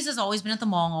Hoagie's has always been at the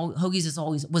mall. Hoagie's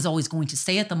was always going to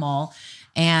stay at the mall.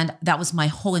 And that was my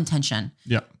whole intention.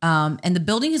 Yeah. And the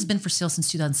building has been for sale since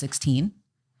 2016.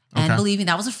 And believe me,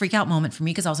 that was a freak out moment for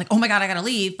me because I was like, oh my God, I got to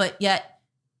leave. But yet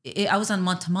I was on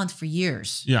month to month for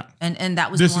years. Yeah. And that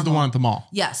was This normal. is the one at the mall.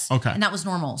 Yes. Okay. And that was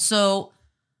normal. So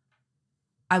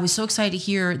I was so excited to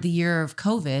hear the year of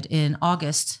COVID in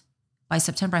August. By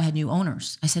September, I had new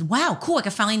owners. I said, wow, cool. I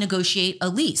can finally negotiate a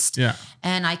lease. Yeah.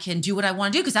 And I can do what I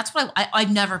want to do. Because that's what I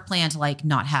never planned to like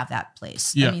not have that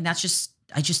place. Yeah. I mean, I just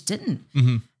didn't.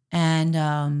 Mm-hmm.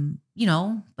 And,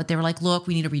 but they were like, look,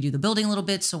 we need to redo the building a little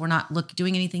bit. So we're not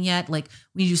doing anything yet. Like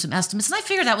we need to do some estimates. And I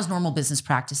figured that was normal business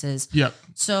practices. Yeah.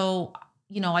 So,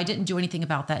 I didn't do anything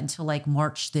about that until like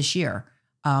March this year.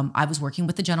 I was working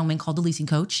with a gentleman called the leasing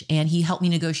coach, and he helped me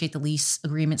negotiate the lease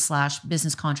agreement /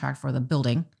 business contract for the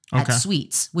building at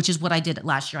Suites, which is what I did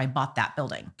last year. I bought that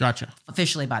building. Gotcha.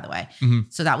 Officially, by the way. Mm-hmm.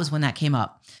 So that was when that came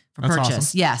up for purchase.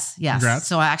 Awesome. Yes. Congrats.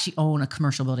 So I actually own a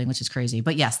commercial building, which is crazy.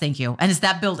 But yes, thank you. And it's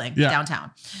that building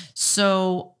downtown.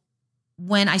 So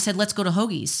when I said, let's go to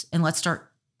Hoagie's and let's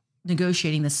start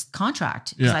negotiating this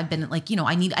contract, because I've been like,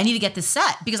 I need to get this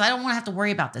set because I don't want to have to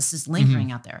worry about this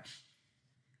lingering out there.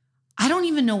 I don't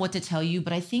even know what to tell you,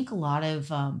 but I think a lot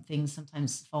of things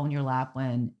sometimes fall in your lap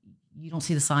when you don't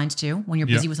see the signs too, when you're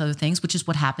busy with other things, which is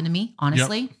what happened to me,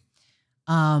 honestly.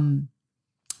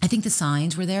 I think the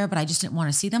signs were there, but I just didn't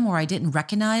want to see them, or I didn't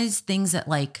recognize things that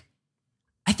like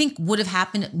I think would have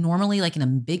happened normally, like in a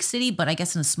big city, but I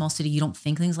guess in a small city, you don't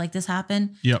think things like this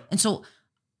happen. Yep. And so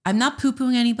I'm not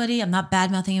poo-pooing anybody. I'm not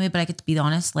bad-mouthing anybody, but I get to be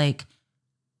honest. Like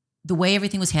the way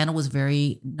everything was handled was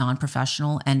very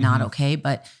non-professional and not okay.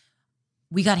 But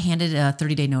we got handed a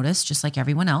 30-day notice, just like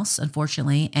everyone else,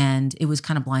 unfortunately. And it was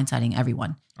kind of blindsiding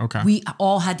everyone. Okay. We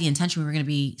all had the intention we were going to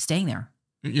be staying there.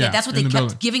 Yeah, that's what they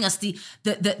kept giving us the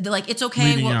like, it's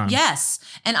okay. Well, yes.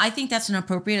 And I think that's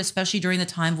inappropriate, especially during the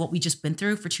time of what we just been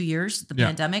through for 2 years, the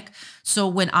pandemic. So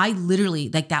when I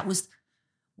literally, like that was,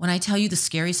 when I tell you the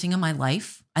scariest thing in my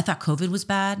life, I thought COVID was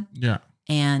bad. Yeah.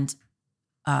 And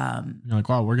you're like,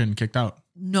 wow, we're getting kicked out.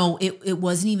 No, it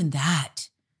wasn't even that.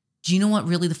 Do you know what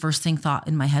really the first thing thought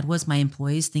in my head was? My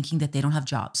employees thinking that they don't have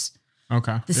jobs.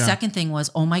 Okay. The second thing was,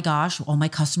 oh my gosh, all my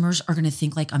customers are going to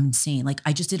think like I'm insane. Like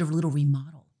I just did a little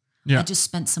remodel. Yeah. I just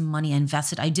spent some money. I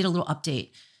invested. I did a little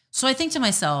update. So I think to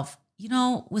myself, you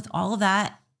know, with all of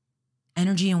that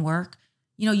energy and work,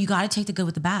 you know, you got to take the good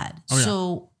with the bad. Oh,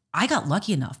 so I got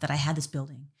lucky enough that I had this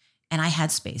building and I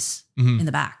had space in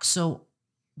the back. So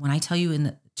when I tell you in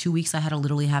the 2 weeks, I had to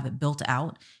literally have it built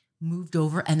out, moved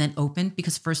over, and then opened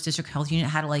because First District Health Unit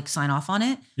had to like sign off on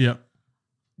it. Yeah.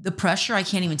 The pressure, I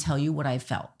can't even tell you what I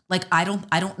felt. Like, I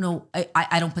don't know.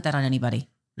 I don't put that on anybody.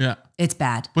 Yeah. It's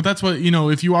bad. But that's what, you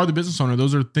know, if you are the business owner,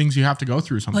 those are things you have to go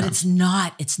through sometimes.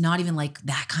 But it's not even like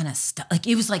that kind of stuff. Like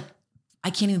it was like,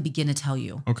 I can't even begin to tell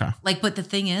you. Okay. Like, but the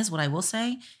thing is, what I will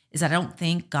say is that I don't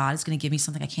think God is going to give me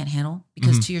something I can't handle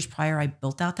because 2 years prior, I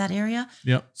built out that area.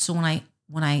 Yep. So the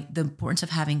importance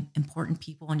of having important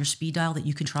people on your speed dial that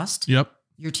you can trust. Yep.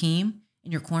 Your team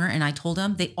in your corner. And I told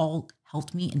them, they all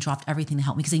helped me and dropped everything to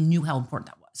help me because they knew how important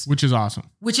that was. Which is awesome.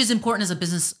 Which is important as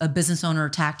a business owner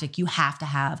tactic. You have to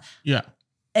have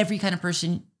every kind of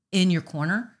person in your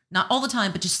corner. Not all the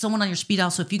time, but just someone on your speed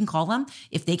dial. So if you can call them,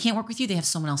 if they can't work with you, they have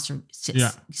someone else to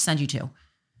send you to.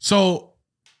 So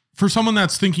for someone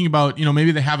that's thinking about, you know,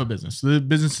 maybe they have a business, the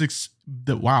business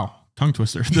tongue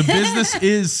twister. The business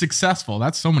is successful.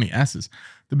 That's so many S's.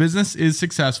 The business is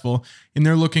successful and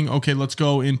they're looking, okay, let's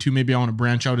go into, maybe I want to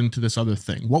branch out into this other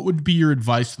thing. What would be your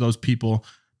advice to those people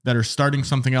that are starting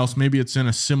something else? Maybe it's in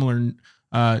a similar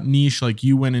niche like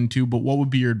you went into, but what would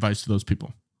be your advice to those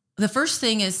people? The first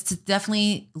thing is to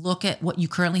definitely look at what you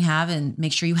currently have and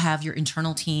make sure you have your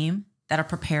internal team that are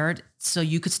prepared so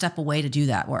you could step away to do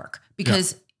that work.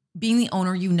 Because being the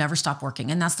owner, you never stop working.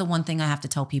 And that's the one thing I have to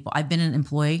tell people. I've been an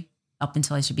employee up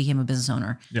until I became a business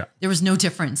owner. Yeah. There was no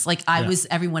difference. Like I was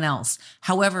everyone else.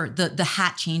 However, the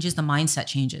hat changes, the mindset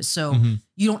changes. So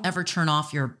you don't ever turn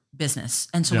off your business.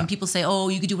 And so when people say, oh,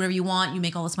 you could do whatever you want, you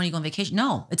make all this money, you go on vacation.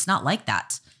 No, it's not like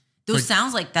that.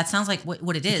 Sounds like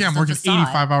what it is. Yeah, I'm working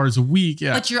 85 hours a week.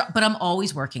 Yeah. But I'm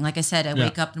always working. Like I said, I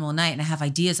wake up in the middle of the night and I have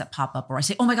ideas that pop up, or I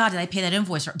say, oh my God, did I pay that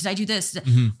invoice? Or did I do this?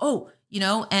 Oh, you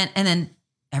know, and then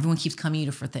everyone keeps coming to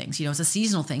you for things. You know, it's a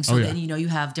seasonal thing. So then, you know, you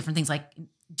have different things, like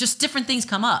just different things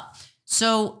come up.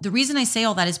 So the reason I say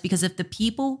all that is because if the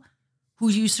people who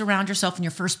you surround yourself in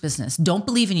your first business don't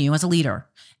believe in you as a leader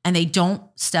and they don't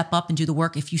step up and do the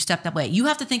work, if you step that way, you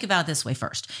have to think about it this way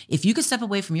first. If you could step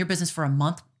away from your business for a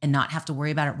month and not have to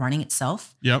worry about it running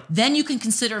itself, then you can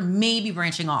consider maybe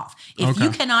branching off. If you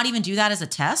cannot even do that as a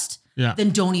test, then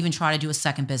don't even try to do a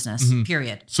second business,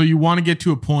 period. So you want to get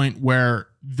to a point where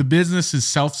the business is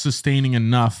self-sustaining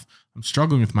enough. I'm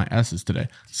struggling with my S's today.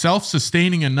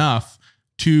 Self-sustaining enough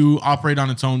to operate on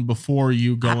its own before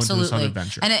you go into this other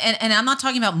venture. And I'm not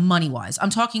talking about money-wise. I'm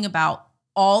talking about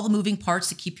all the moving parts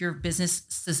to keep your business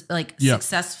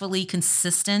successfully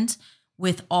consistent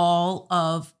with all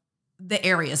of the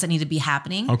areas that need to be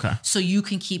happening. Okay. So you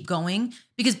can keep going,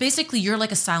 because basically you're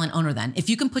like a silent owner then. If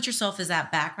you can put yourself as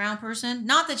that background person,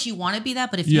 not that you want to be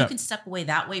that, but if you can step away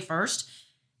that way first,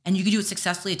 and you can do it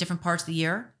successfully at different parts of the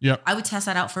year, I would test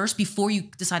that out first before you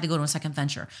decide to go to a second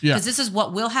venture. Because this is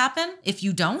what will happen if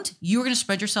you don't. You're going to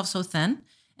spread yourself so thin,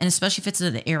 and especially if it's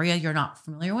in an area you're not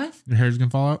familiar with. Your hair's going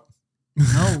to fall out?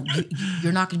 No,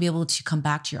 you're not going to be able to come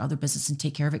back to your other business and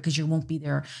take care of it because you won't be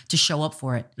there to show up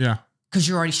for it. Yeah. Because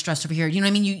you're already stressed over here. You know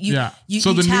what I mean? You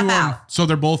tap out. So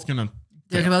they're both going to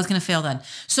They're both going to fail then.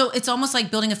 So it's almost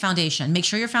like building a foundation. Make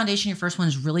sure your foundation, your first one,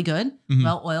 is really good,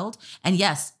 well-oiled. And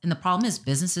yes, and the problem is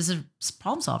businesses are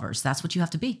problem solvers. That's what you have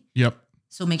to be. Yep.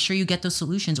 So make sure you get those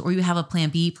solutions, or you have a plan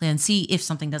B, plan C if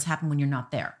something does happen when you're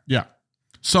not there. Yeah.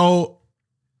 So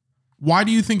why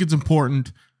do you think it's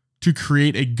important to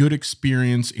create a good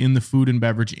experience in the food and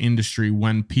beverage industry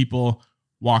when people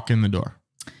walk in the door?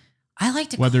 I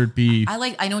like to, whether it be,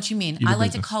 I know what you mean. I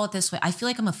like to call it this way. I feel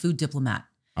like I'm a food diplomat.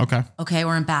 Okay.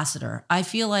 Or ambassador. I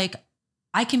feel like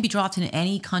I can be dropped in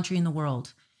any country in the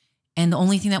world. And the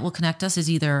only thing that will connect us is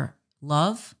either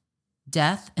love,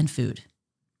 death, and food.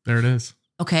 There it is.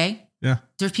 Okay. Yeah.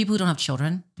 There's people who don't have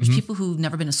children. There's people who've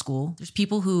never been to school. There's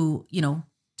people who,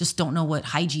 just don't know what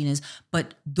hygiene is.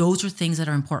 But those are things that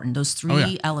are important. Those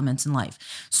three elements in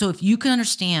life. So if you can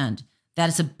understand that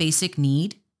it's a basic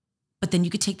need, but then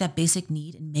you could take that basic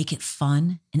need and make it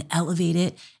fun and elevate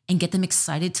it and get them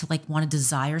excited to like want to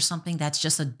desire something that's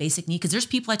just a basic need. Because there's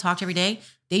people I talk to every day,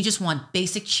 they just want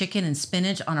basic chicken and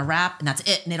spinach on a wrap and that's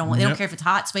it. And they don't care if it's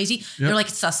hot, spicy. They're like,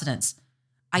 it's sustenance.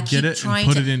 I keep trying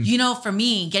to, for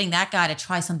me, getting that guy to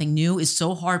try something new is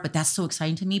so hard, but that's so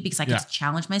exciting to me because I get to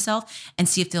challenge myself and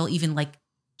see if they'll even like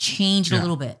change it a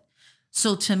little bit.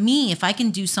 So to me, if I can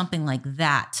do something like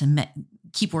that to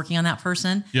keep working on that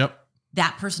person,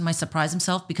 that person might surprise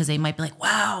himself because they might be like,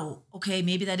 wow, okay,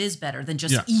 maybe that is better than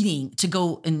just eating to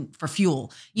go and for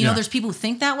fuel. You know, there's people who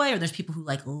think that way, or there's people who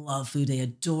like love food. They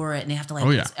adore it and they have to like,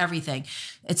 it's everything.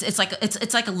 It's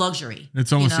like a luxury.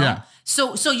 It's almost,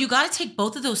 So you got to take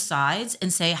both of those sides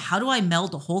and say, how do I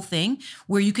meld the whole thing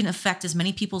where you can affect as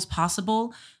many people as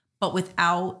possible, but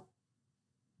without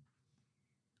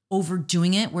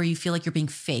overdoing it where you feel like you're being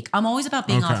fake. I'm always about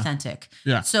being authentic.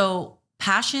 Yeah. So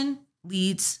passion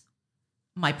leads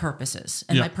my purposes.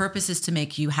 And my purpose is to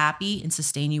make you happy and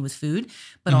sustain you with food.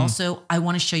 But also I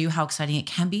want to show you how exciting it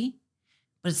can be.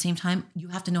 But at the same time, you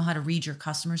have to know how to read your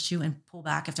customers too and pull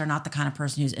back if they're not the kind of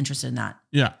person who's interested in that.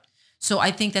 Yeah. So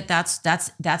I think that's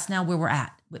now where we're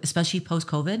at, especially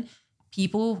post-COVID.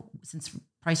 People, since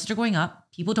prices are going up,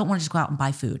 people don't want to just go out and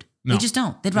buy food. No. They just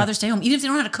don't. They'd rather stay home. Even if they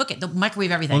don't know how to cook it, they'll microwave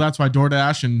everything. Well, that's why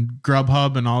DoorDash and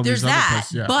Grubhub and all these other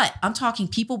places. Yeah. But I'm talking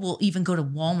people will even go to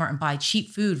Walmart and buy cheap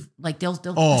food. Like they'll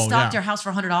stock their house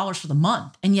for $100 for the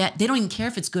month. And yet they don't even care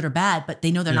if it's good or bad, but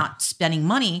they know they're not spending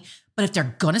money. But if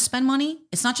they're going to spend money,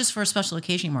 it's not just for a special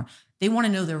occasion anymore. They want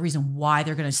to know the reason why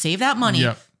they're going to save that money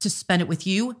to spend it with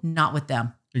you, not with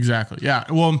them. Exactly. Yeah.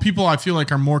 Well, and people I feel like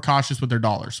are more cautious with their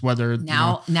dollars, whether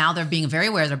now they're being very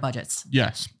aware of their budgets.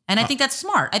 Yes. And I think that's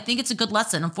smart. I think it's a good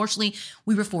lesson. Unfortunately,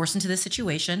 we were forced into this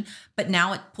situation, but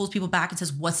now it pulls people back and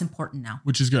says, what's important now?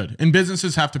 Which is good. And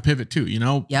businesses have to pivot too.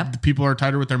 The people are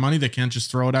tighter with their money. They can't just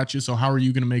throw it at you. So how are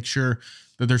you going to make sure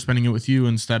that they're spending it with you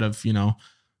instead of,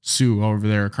 Sue over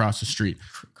there across the street?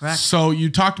 Correct. So you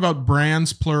talked about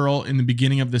brands, plural, in the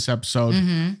beginning of this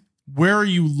episode. Where are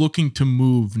you looking to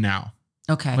move now?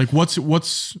 Okay. Like what's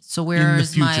so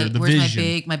where's in the future, where's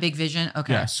vision? my big vision?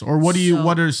 Okay. Yes. Or what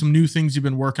are some new things you've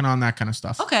been working on, that kind of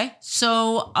stuff? Okay.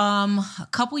 So a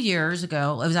couple years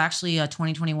ago, it was actually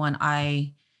 2021,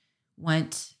 I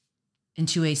went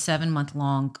into a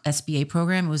 7-month-long SBA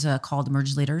program. It was called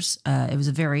Emerge Leaders. It was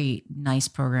a very nice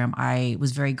program. I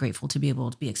was very grateful to be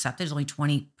able to be accepted. There's only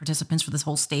 20 participants for this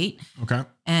whole state. Okay.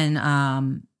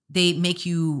 And they make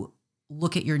you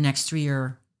look at your next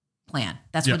 3-year plan.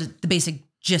 That's what the basic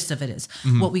gist of it is.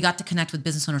 What we got to connect with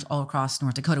business owners all across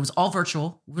North Dakota. It was all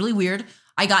virtual, really weird.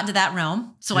 I got into that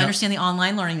realm. So I understand the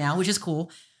online learning now, which is cool.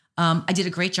 I did a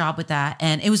great job with that.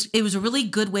 And it was a really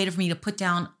good way for me to put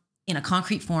down in a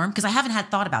concrete form, because I haven't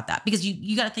had thought about that, because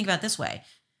you got to think about it this way.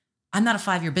 I'm not a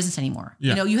 5-year business anymore.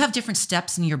 Yeah. You have different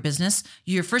steps in your business.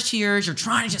 Your first 2 years, you're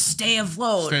trying to just stay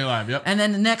afloat. Stay alive. Yep. And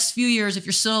then the next few years, if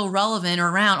you're still relevant or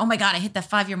around, oh my God, I hit that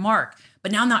 5-year mark.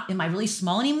 But now am I really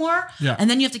small anymore? Yeah. And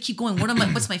then you have to keep going.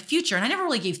 What's my future? And I never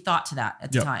really gave thought to that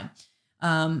at the time.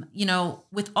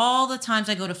 With all the times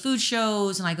I go to food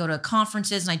shows and I go to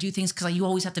conferences and I do things because you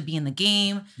always have to be in the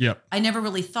game. Yep. I never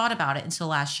really thought about it until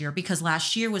last year, because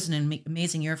last year was an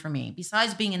amazing year for me.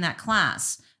 Besides being in that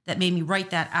class that made me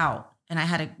write that out, and I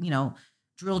had to,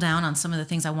 drill down on some of the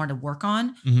things I wanted to work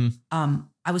on.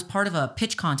 I was part of a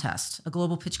pitch contest, a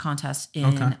global pitch contest it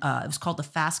was called the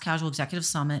Fast Casual Executive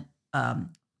Summit.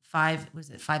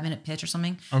 5-minute pitch or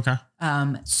something. Okay.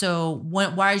 So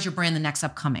why is your brand the next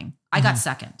upcoming? I got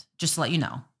second, just to let you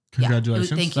know. Congratulations.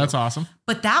 Thank you. That's awesome.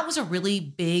 But that was a really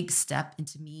big step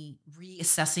into me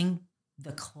reassessing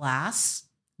the class.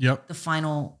 Yep. The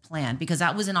final plan, because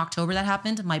that was in October that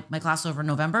happened. My class was over in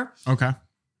November. Okay.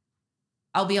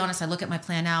 I'll be honest, I look at my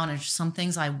plan now and there's some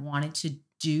things I wanted to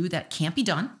do that can't be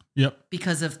done. Yep.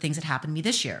 Because of things that happened to me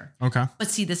this year. Okay. But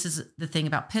see, this is the thing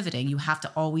about pivoting. You have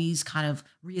to always kind of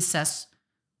reassess,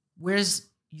 where's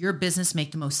your business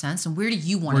make the most sense and where do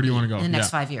you want to go in the next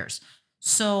 5 years?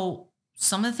 So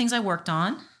some of the things I worked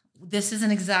on, this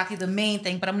isn't exactly the main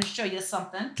thing, but I'm going to show you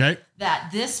something. Okay. That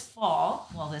this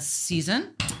this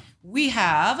season, we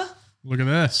have... Look at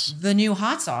this. The new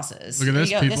hot sauces. Look at this,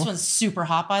 people. This one's super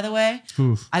hot, by the way.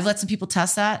 Oof. I've let some people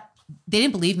test that. They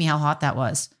didn't believe me how hot that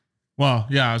was. Well,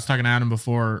 yeah, I was talking to Adam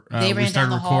before we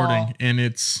started recording, and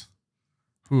it's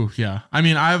Ooh, yeah. I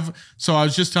mean, I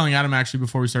was just telling Adam actually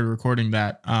before we started recording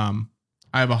that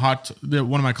I have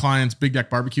one of my clients, Big Deck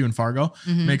Barbecue in Fargo,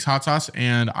 makes hot sauce,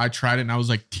 and I tried it and I was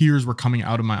like, tears were coming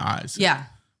out of my eyes. Yeah.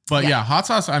 But yeah, hot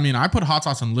sauce. I mean, I put hot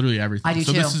sauce on literally everything. I do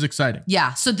so too. This is exciting.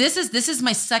 Yeah. So this is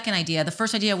my second idea. The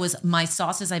first idea was my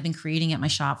sauces I've been creating at my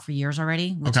shop for years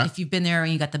already. Which if you've been there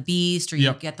and you got the beast or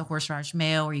you get the horseradish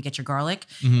mayo or you get your garlic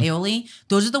aioli,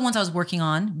 those are the ones I was working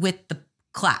on with the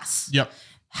class. Yep.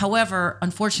 However,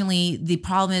 unfortunately, the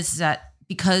problem is that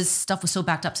because stuff was so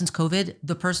backed up since COVID,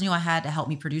 the person who I had to help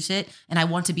me produce it, and I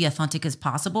want to be authentic as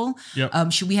possible, we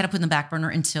had to put in the back burner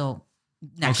until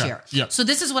next year. Yep. So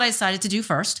this is what I decided to do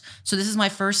first. So this is my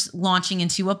first launching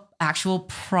into a actual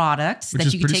product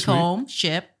that you can take home,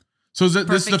 ship. So is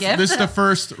this is the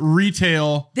first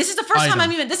retail? This is the first item.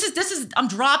 time this is I'm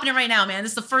dropping it right now, man.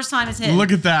 This is the first time it's hit.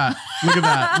 Look at that.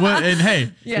 Well, and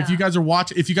hey, if you guys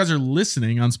are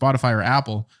listening on Spotify or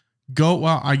Apple,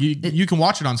 you can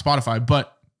watch it on Spotify,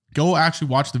 but go actually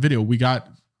watch the video. We got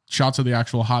shots of the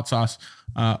actual hot sauce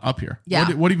up here.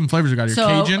 Yeah. What even flavors we got here?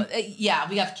 So, Cajun?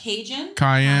 We have Cajun,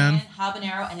 Cayenne,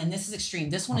 habanero, and then this is extreme.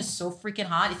 This one is so freaking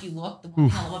hot. If you look, the one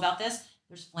thing I love about this,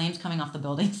 there's flames coming off the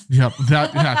buildings. Yep,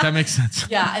 that makes sense.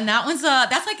 Yeah, and that one's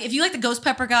that's like if you like the ghost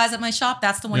pepper guys at my shop,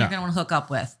 that's the one you're gonna want to hook up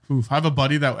with. Oof. I have a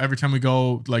buddy that every time we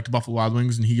go like to Buffalo Wild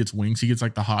Wings and he gets wings, he gets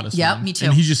like the hottest. Yep, one. Me too.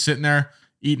 And he's just sitting there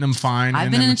eating them fine. I've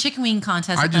been in a chicken wing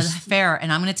contest at the fair,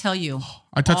 and I'm gonna tell you,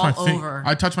 I touch my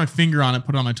finger on it,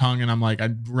 put it on my tongue, and I'm like,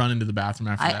 I'd run into the bathroom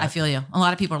after that. I feel you. A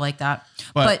lot of people are like that.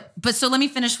 But so let me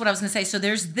finish what I was gonna say. So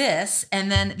there's this,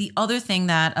 and then the other thing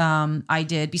that I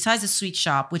did besides the sweet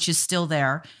shop, which is still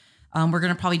there. We're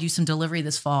going to probably do some delivery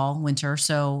this fall, winter.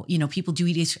 So, people do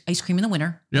eat ice cream in the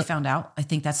winter. Yep. I found out. I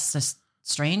think that's just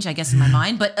strange, I guess, in my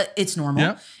mind, but it's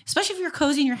normal, especially if you're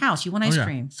cozy in your house. You want ice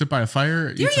cream. Sit by a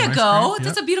fire. There you go.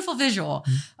 That's a beautiful visual.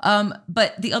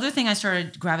 But the other thing I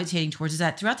started gravitating towards is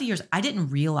that throughout the years, I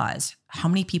didn't realize how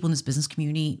many people in this business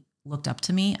community looked up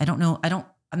to me. I don't know.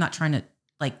 I'm not trying to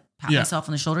like pat myself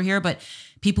on the shoulder here, but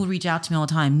people reach out to me all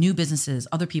the time, new businesses,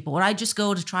 other people, or I just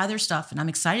go to try their stuff and I'm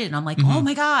excited and I'm like, oh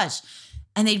my gosh.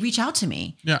 And they reach out to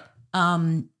me. Yeah.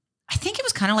 I think it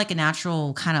was kind of like a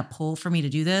natural kind of pull for me to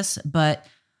do this, but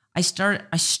I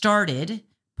started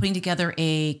putting together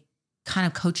a kind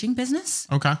of coaching business.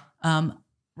 Okay.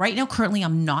 Right now, currently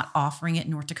I'm not offering it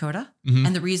in North Dakota.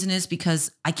 And the reason is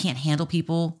because I can't handle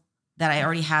people that I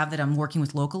already have that I'm working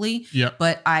with locally,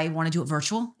 but I want to do it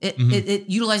virtual. It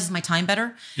utilizes my time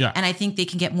better. Yeah. And I think they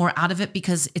can get more out of it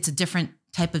because it's a different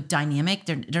type of dynamic.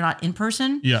 They're not in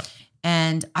person. Yeah.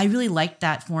 And I really liked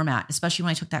that format, especially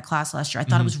when I took that class last year. I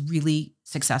thought it was really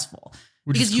successful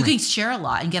because you can share a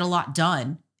lot and get a lot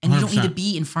done. And 100%. You don't need to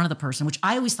be in front of the person, which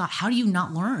I always thought, how do you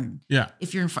not learn? Yeah.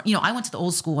 If you're in front, I went to the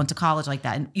old school, went to college like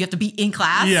that, and you have to be in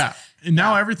class. Yeah. And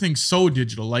now everything's so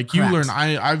digital. Like Correct. You learn,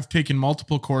 I've taken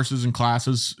multiple courses and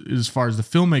classes as far as the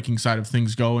filmmaking side of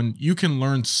things go. And you can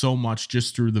learn so much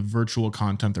just through the virtual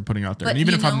content they're putting out there. But and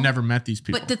even if I've never met these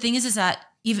people. But the thing is that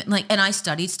even like, and I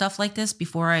studied stuff like this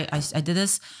before I did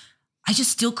this. I just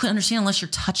still couldn't understand unless you're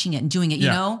touching it and doing it, you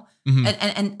know? Mm-hmm.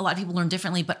 And a lot of people learn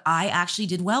differently, but I actually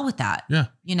did well with that. Yeah.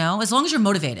 As long as you're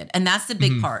motivated. And that's the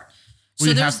big part. Well,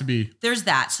 so you have to be. There's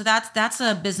that. So that's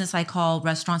a business I call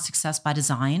Restaurant Success by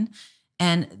Design.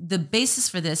 And the basis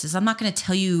for this is I'm not going to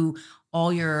tell you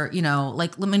all your,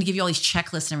 like, I'm going to give you all these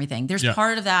checklists and everything. There's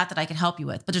part of that I can help you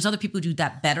with, but there's other people who do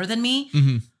that better than me.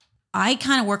 Mm-hmm. I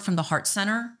kind of work from the heart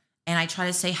center and I try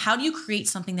to say, how do you create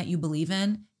something that you believe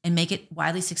in and make it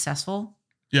widely successful?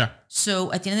 Yeah.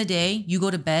 So at the end of the day, you go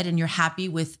to bed and you're happy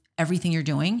with everything you're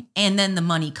doing. And then the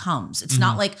money comes. It's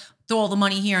not like throw all the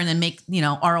money here and then make,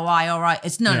 ROI. All right.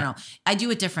 It's no. I do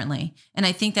it differently. And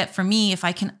I think that for me, if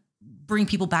I can bring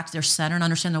people back to their center and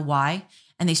understand their why,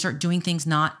 and they start doing things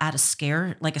not out of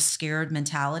scared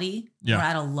mentality or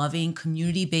out of loving,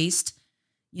 community-based,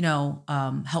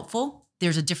 helpful.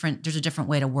 There's a different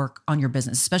way to work on your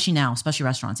business, especially now, especially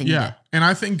restaurants. And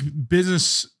I think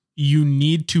business, you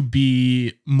need to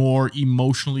be more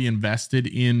emotionally invested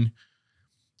in,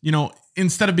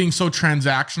 instead of being so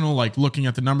transactional, like looking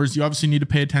at the numbers, you obviously need to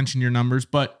pay attention to your numbers.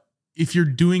 But if you're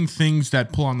doing things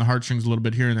that pull on the heartstrings a little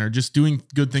bit here and there, just doing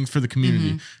good things for the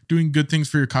community, doing good things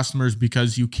for your customers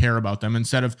because you care about them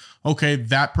instead of, okay,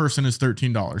 that person is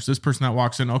 $13. This person that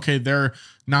walks in, okay, they're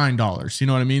 $9. You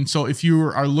know what I mean? So if you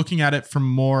are looking at it from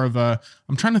more of I'm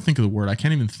trying to think of the word. I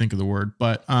can't even think of the word,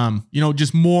 but,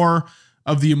 just more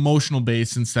of the emotional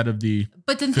base instead of the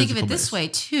But then think of it this way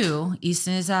too,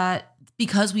 Easton, is that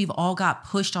because we've all got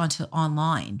pushed onto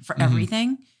online for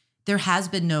everything, there has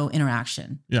been no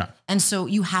interaction. Yeah. And so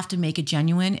you have to make it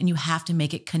genuine and you have to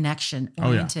make it connection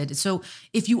oriented. Oh, yeah. So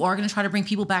if you are going to try to bring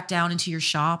people back down into your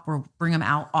shop or bring them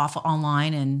out off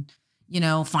online and, you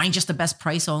know, find just the best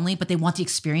price only, but they want the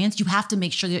experience, you have to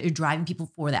make sure that you're driving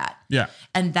people for that. Yeah.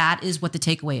 And that is what the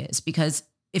takeaway is, because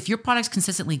if your product's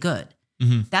consistently good,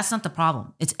 that's not the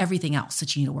problem. It's everything else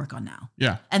that you need to work on now.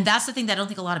 Yeah. And that's the thing that I don't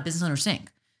think a lot of business owners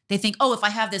think. They think, oh, if I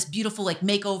have this beautiful like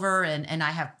makeover and I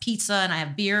have pizza and I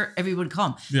have beer, everybody would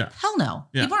come. Yeah. Hell no.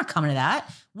 Yeah. People aren't coming to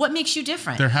that. What makes you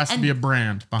different? There has to be a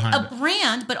brand behind it. A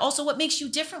brand, but also what makes you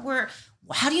different,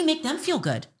 how do you make them feel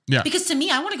good? Yeah. Because to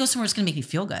me, I want to go somewhere that's going to make me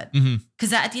feel good.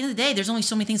 Because at the end of the day, there's only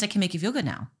so many things that can make you feel good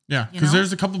now. Yeah. Because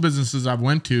there's a couple businesses I've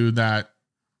went to that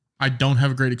I don't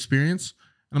have a great experience.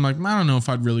 And I'm like, I don't know if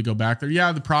I'd really go back there.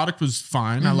 Yeah, the product was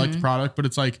fine. I like the product, but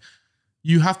it's like,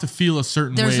 you have to feel a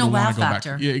certain way to want to go back.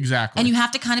 Yeah, exactly. And you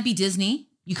have to kind of be Disney.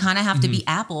 You kind of have to be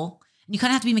Apple. And you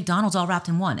kind of have to be McDonald's all wrapped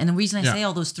in one. And the reason I say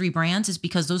all those 3 brands is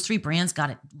because those 3 brands got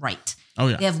it right. Oh,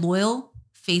 yeah. They have loyal,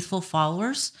 faithful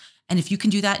followers. And if you can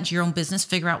do that into your own business,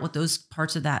 figure out what those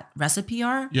parts of that recipe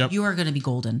are, you are going to be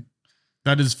golden.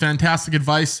 That is fantastic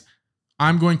advice.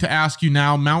 I'm going to ask you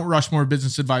now, Mount Rushmore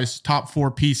business advice, top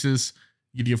 4 pieces.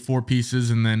 You give 4 pieces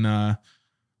and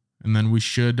then we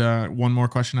should, one more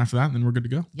question after that and then we're good to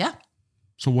go. Yeah.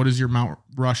 So what is your Mount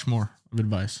Rushmore of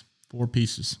advice? 4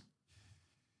 pieces.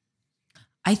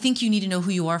 I think you need to know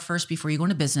who you are first before you go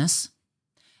into business.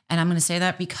 And I'm going to say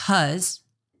that because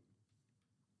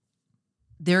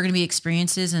there are going to be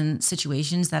experiences and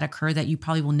situations that occur that you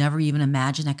probably will never even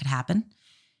imagine that could happen.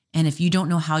 And if you don't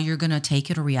know how you're going to take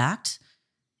it or react,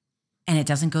 and it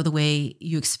doesn't go the way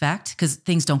you expect, because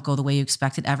things don't go the way you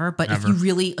expected ever. But if you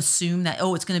really assume that,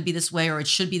 oh, it's going to be this way or it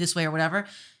should be this way or whatever,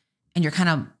 and you're kind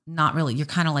of not really, you're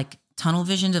kind of like tunnel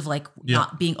visioned of like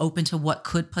not being open to what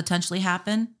could potentially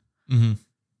happen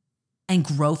and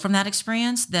grow from that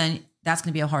experience, then that's going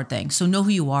to be a hard thing. So know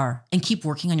who you are and keep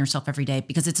working on yourself every day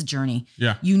because it's a journey.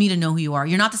 Yeah. You need to know who you are.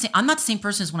 You're not the same. I'm not the same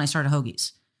person as when I started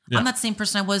Hoagie's. Yeah. I'm not the same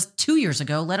person I was 2 years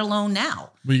ago, let alone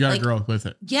now. Well, you got to grow with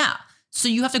it. Yeah. So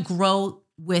you have to grow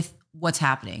with what's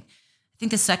happening. I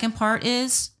think the second part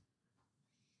is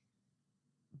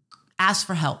ask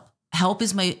for help. Help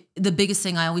is the biggest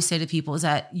thing I always say to people is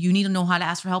that you need to know how to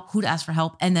ask for help, who to ask for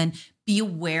help, and then be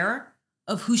aware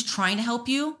of who's trying to help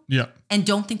you. Yeah. And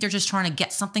don't think they're just trying to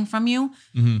get something from you,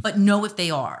 but know if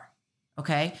they are.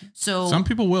 Okay. So some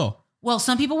people will. Well,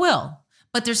 some people will.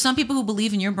 But there's some people who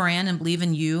believe in your brand and believe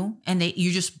in you, and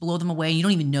you just blow them away and you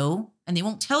don't even know, and they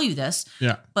won't tell you this.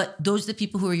 Yeah. But those are the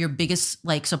people who are your biggest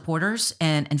like supporters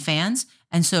and fans.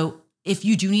 And so if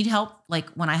you do need help, like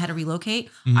when I had to relocate,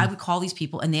 I would call these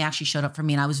people and they actually showed up for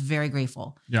me and I was very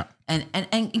grateful. Yeah.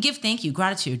 And give thank you,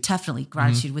 gratitude, definitely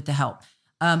gratitude with the help.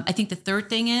 I think the third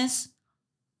thing is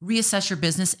reassess your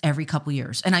business every couple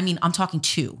years. And I mean, I'm talking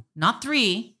 2, not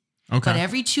 3. Okay. But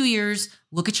every 2 years,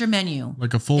 look at your menu.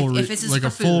 Like a full, full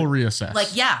reassess.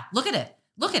 Like, yeah, look at it.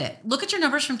 Look at it. Look at your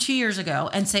numbers from 2 years ago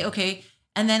and say, okay,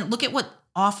 and then look at what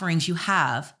offerings you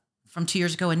have from 2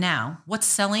 years ago and now. What's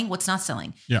selling? What's not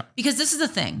selling? Yeah. Because this is the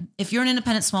thing. If you're an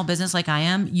independent small business like I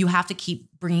am, you have to keep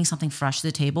bringing something fresh to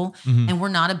the table. And we're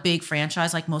not a big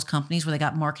franchise like most companies where they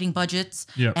got marketing budgets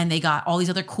and they got all these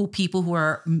other cool people who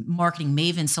are marketing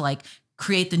mavens to like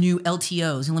create the new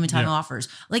LTOs and limited time offers.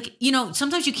 Like, you know,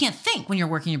 sometimes you can't think when you're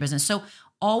working your business. So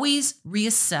always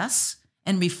reassess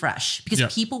and refresh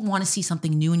because people want to see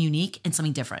something new and unique and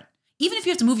something different. Even if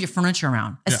you have to move your furniture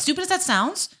around. As stupid as that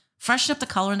sounds, freshen up the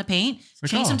color and the paint,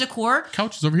 like, change some decor.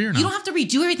 Couch is over here now. You don't have to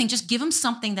redo everything. Just give them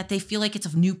something that they feel like it's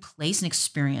a new place and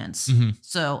experience.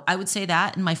 So I would say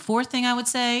that. And my fourth thing I would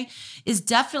say is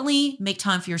definitely make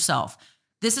time for yourself.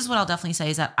 This is what I'll definitely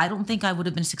say is that I don't think I would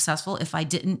have been successful if I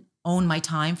didn't own my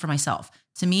time for myself.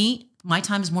 To me, my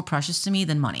time is more precious to me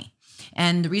than money.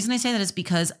 And the reason I say that is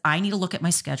because I need to look at my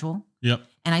schedule. Yep.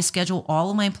 And I schedule all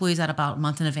of my employees out about a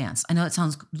month in advance. I know it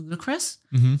sounds ludicrous,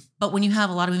 but when you have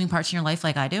a lot of moving parts in your life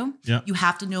like I do, you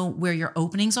have to know where your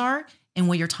openings are and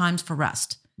where your time's for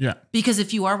rest. Yeah. Because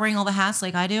if you are wearing all the hats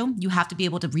like I do, you have to be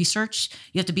able to research.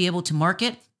 You have to be able to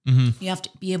market. You have to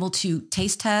be able to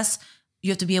taste test. You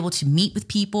have to be able to meet with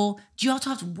people. You also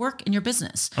have to work in your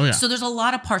business. Oh, yeah. So there's a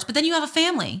lot of parts, but then you have a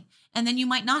family and then you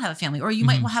might not have a family or you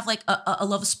might have like a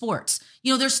love of sports.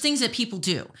 You know, there's things that people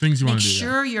do. Things you want to do. Make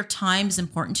sure your time is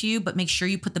important to you, but make sure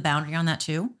you put the boundary on that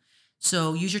too.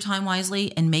 So use your time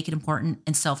wisely and make it important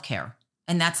and self-care.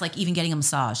 And that's like even getting a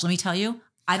massage. Let me tell you,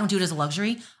 I don't do it as a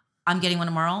luxury. I'm getting one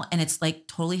tomorrow and it's like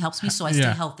totally helps me so I stay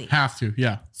healthy. Have to,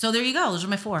 yeah. So there you go. Those are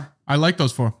my 4. I like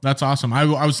those 4. That's awesome. I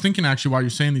was thinking actually while you're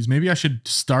saying these, maybe I should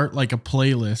start like a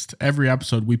playlist. Every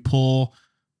episode we pull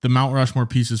the Mount Rushmore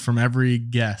pieces from every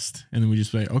guest. And then we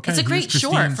just say, okay. It's a great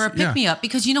short for a pick-me-up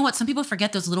because you know what? Some people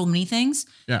forget those little mini things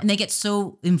and they get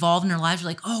so involved in their lives. You're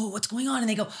like, oh, what's going on? And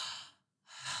they go,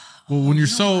 well, when you're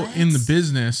so in the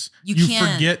business, you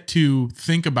forget to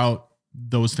think about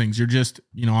those things. You're just,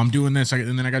 I'm doing this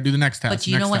and then I got to do the next task. But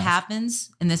you know what happens?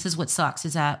 And this is what sucks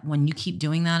is that when you keep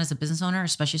doing that as a business owner,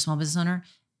 especially a small business owner,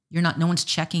 no one's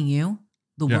checking you.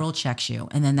 The world checks you.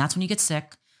 And then that's when you get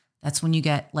sick. That's when you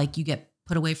get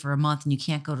put away for a month and you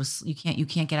can't go to, you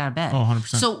can't get out of bed. Oh,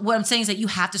 100%. So what I'm saying is that you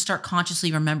have to start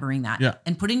consciously remembering that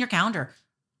and put in your calendar.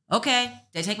 Okay.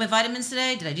 Did I take my vitamins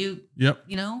today? Did I do,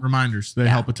 reminders. They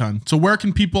help a ton. So where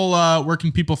can people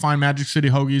find Magic City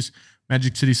Hoagies,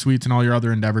 Magic City Sweets, and all your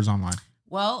other endeavors online?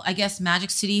 Well, I guess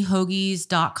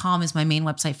magiccityhoagies.com is my main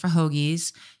website for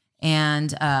hoagies.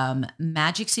 And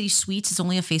Magic City Sweets is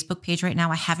only a Facebook page right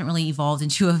now. I haven't really evolved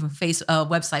into a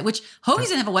website, which Hoagies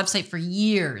didn't have a website for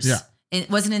years. Yeah. It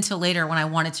wasn't until later when I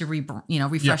wanted to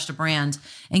refresh the brand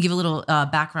and give a little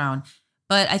background.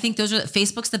 But I think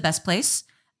Facebook's the best place.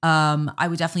 I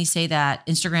would definitely say that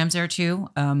Instagram's there too.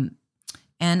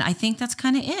 And I think that's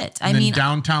kind of it. I mean,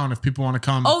 downtown, if people want to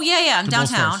come. Oh yeah. I'm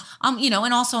downtown.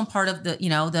 And also I'm part of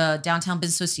the Downtown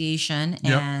Business Association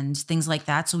and things like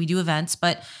that. So we do events,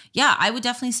 but yeah, I would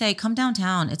definitely say come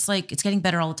downtown. It's getting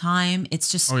better all the time.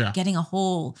 It's just getting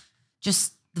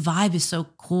the vibe is so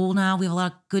cool now. We have a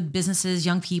lot of good businesses,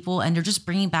 young people, and they're just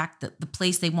bringing back the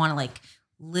place they want to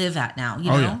live at now,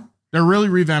 you know? Yeah. They're really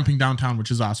revamping downtown,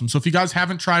 which is awesome. So if you guys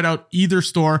haven't tried out either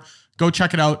store, go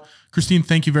check it out. Christine,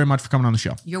 thank you very much for coming on the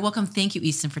show. You're welcome. Thank you,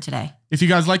 Easton, for today. If you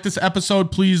guys like this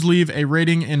episode, please leave a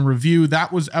rating and review.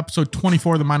 That was episode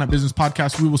 24 of the Minot Business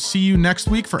Podcast. We will see you next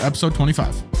week for episode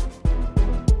 25.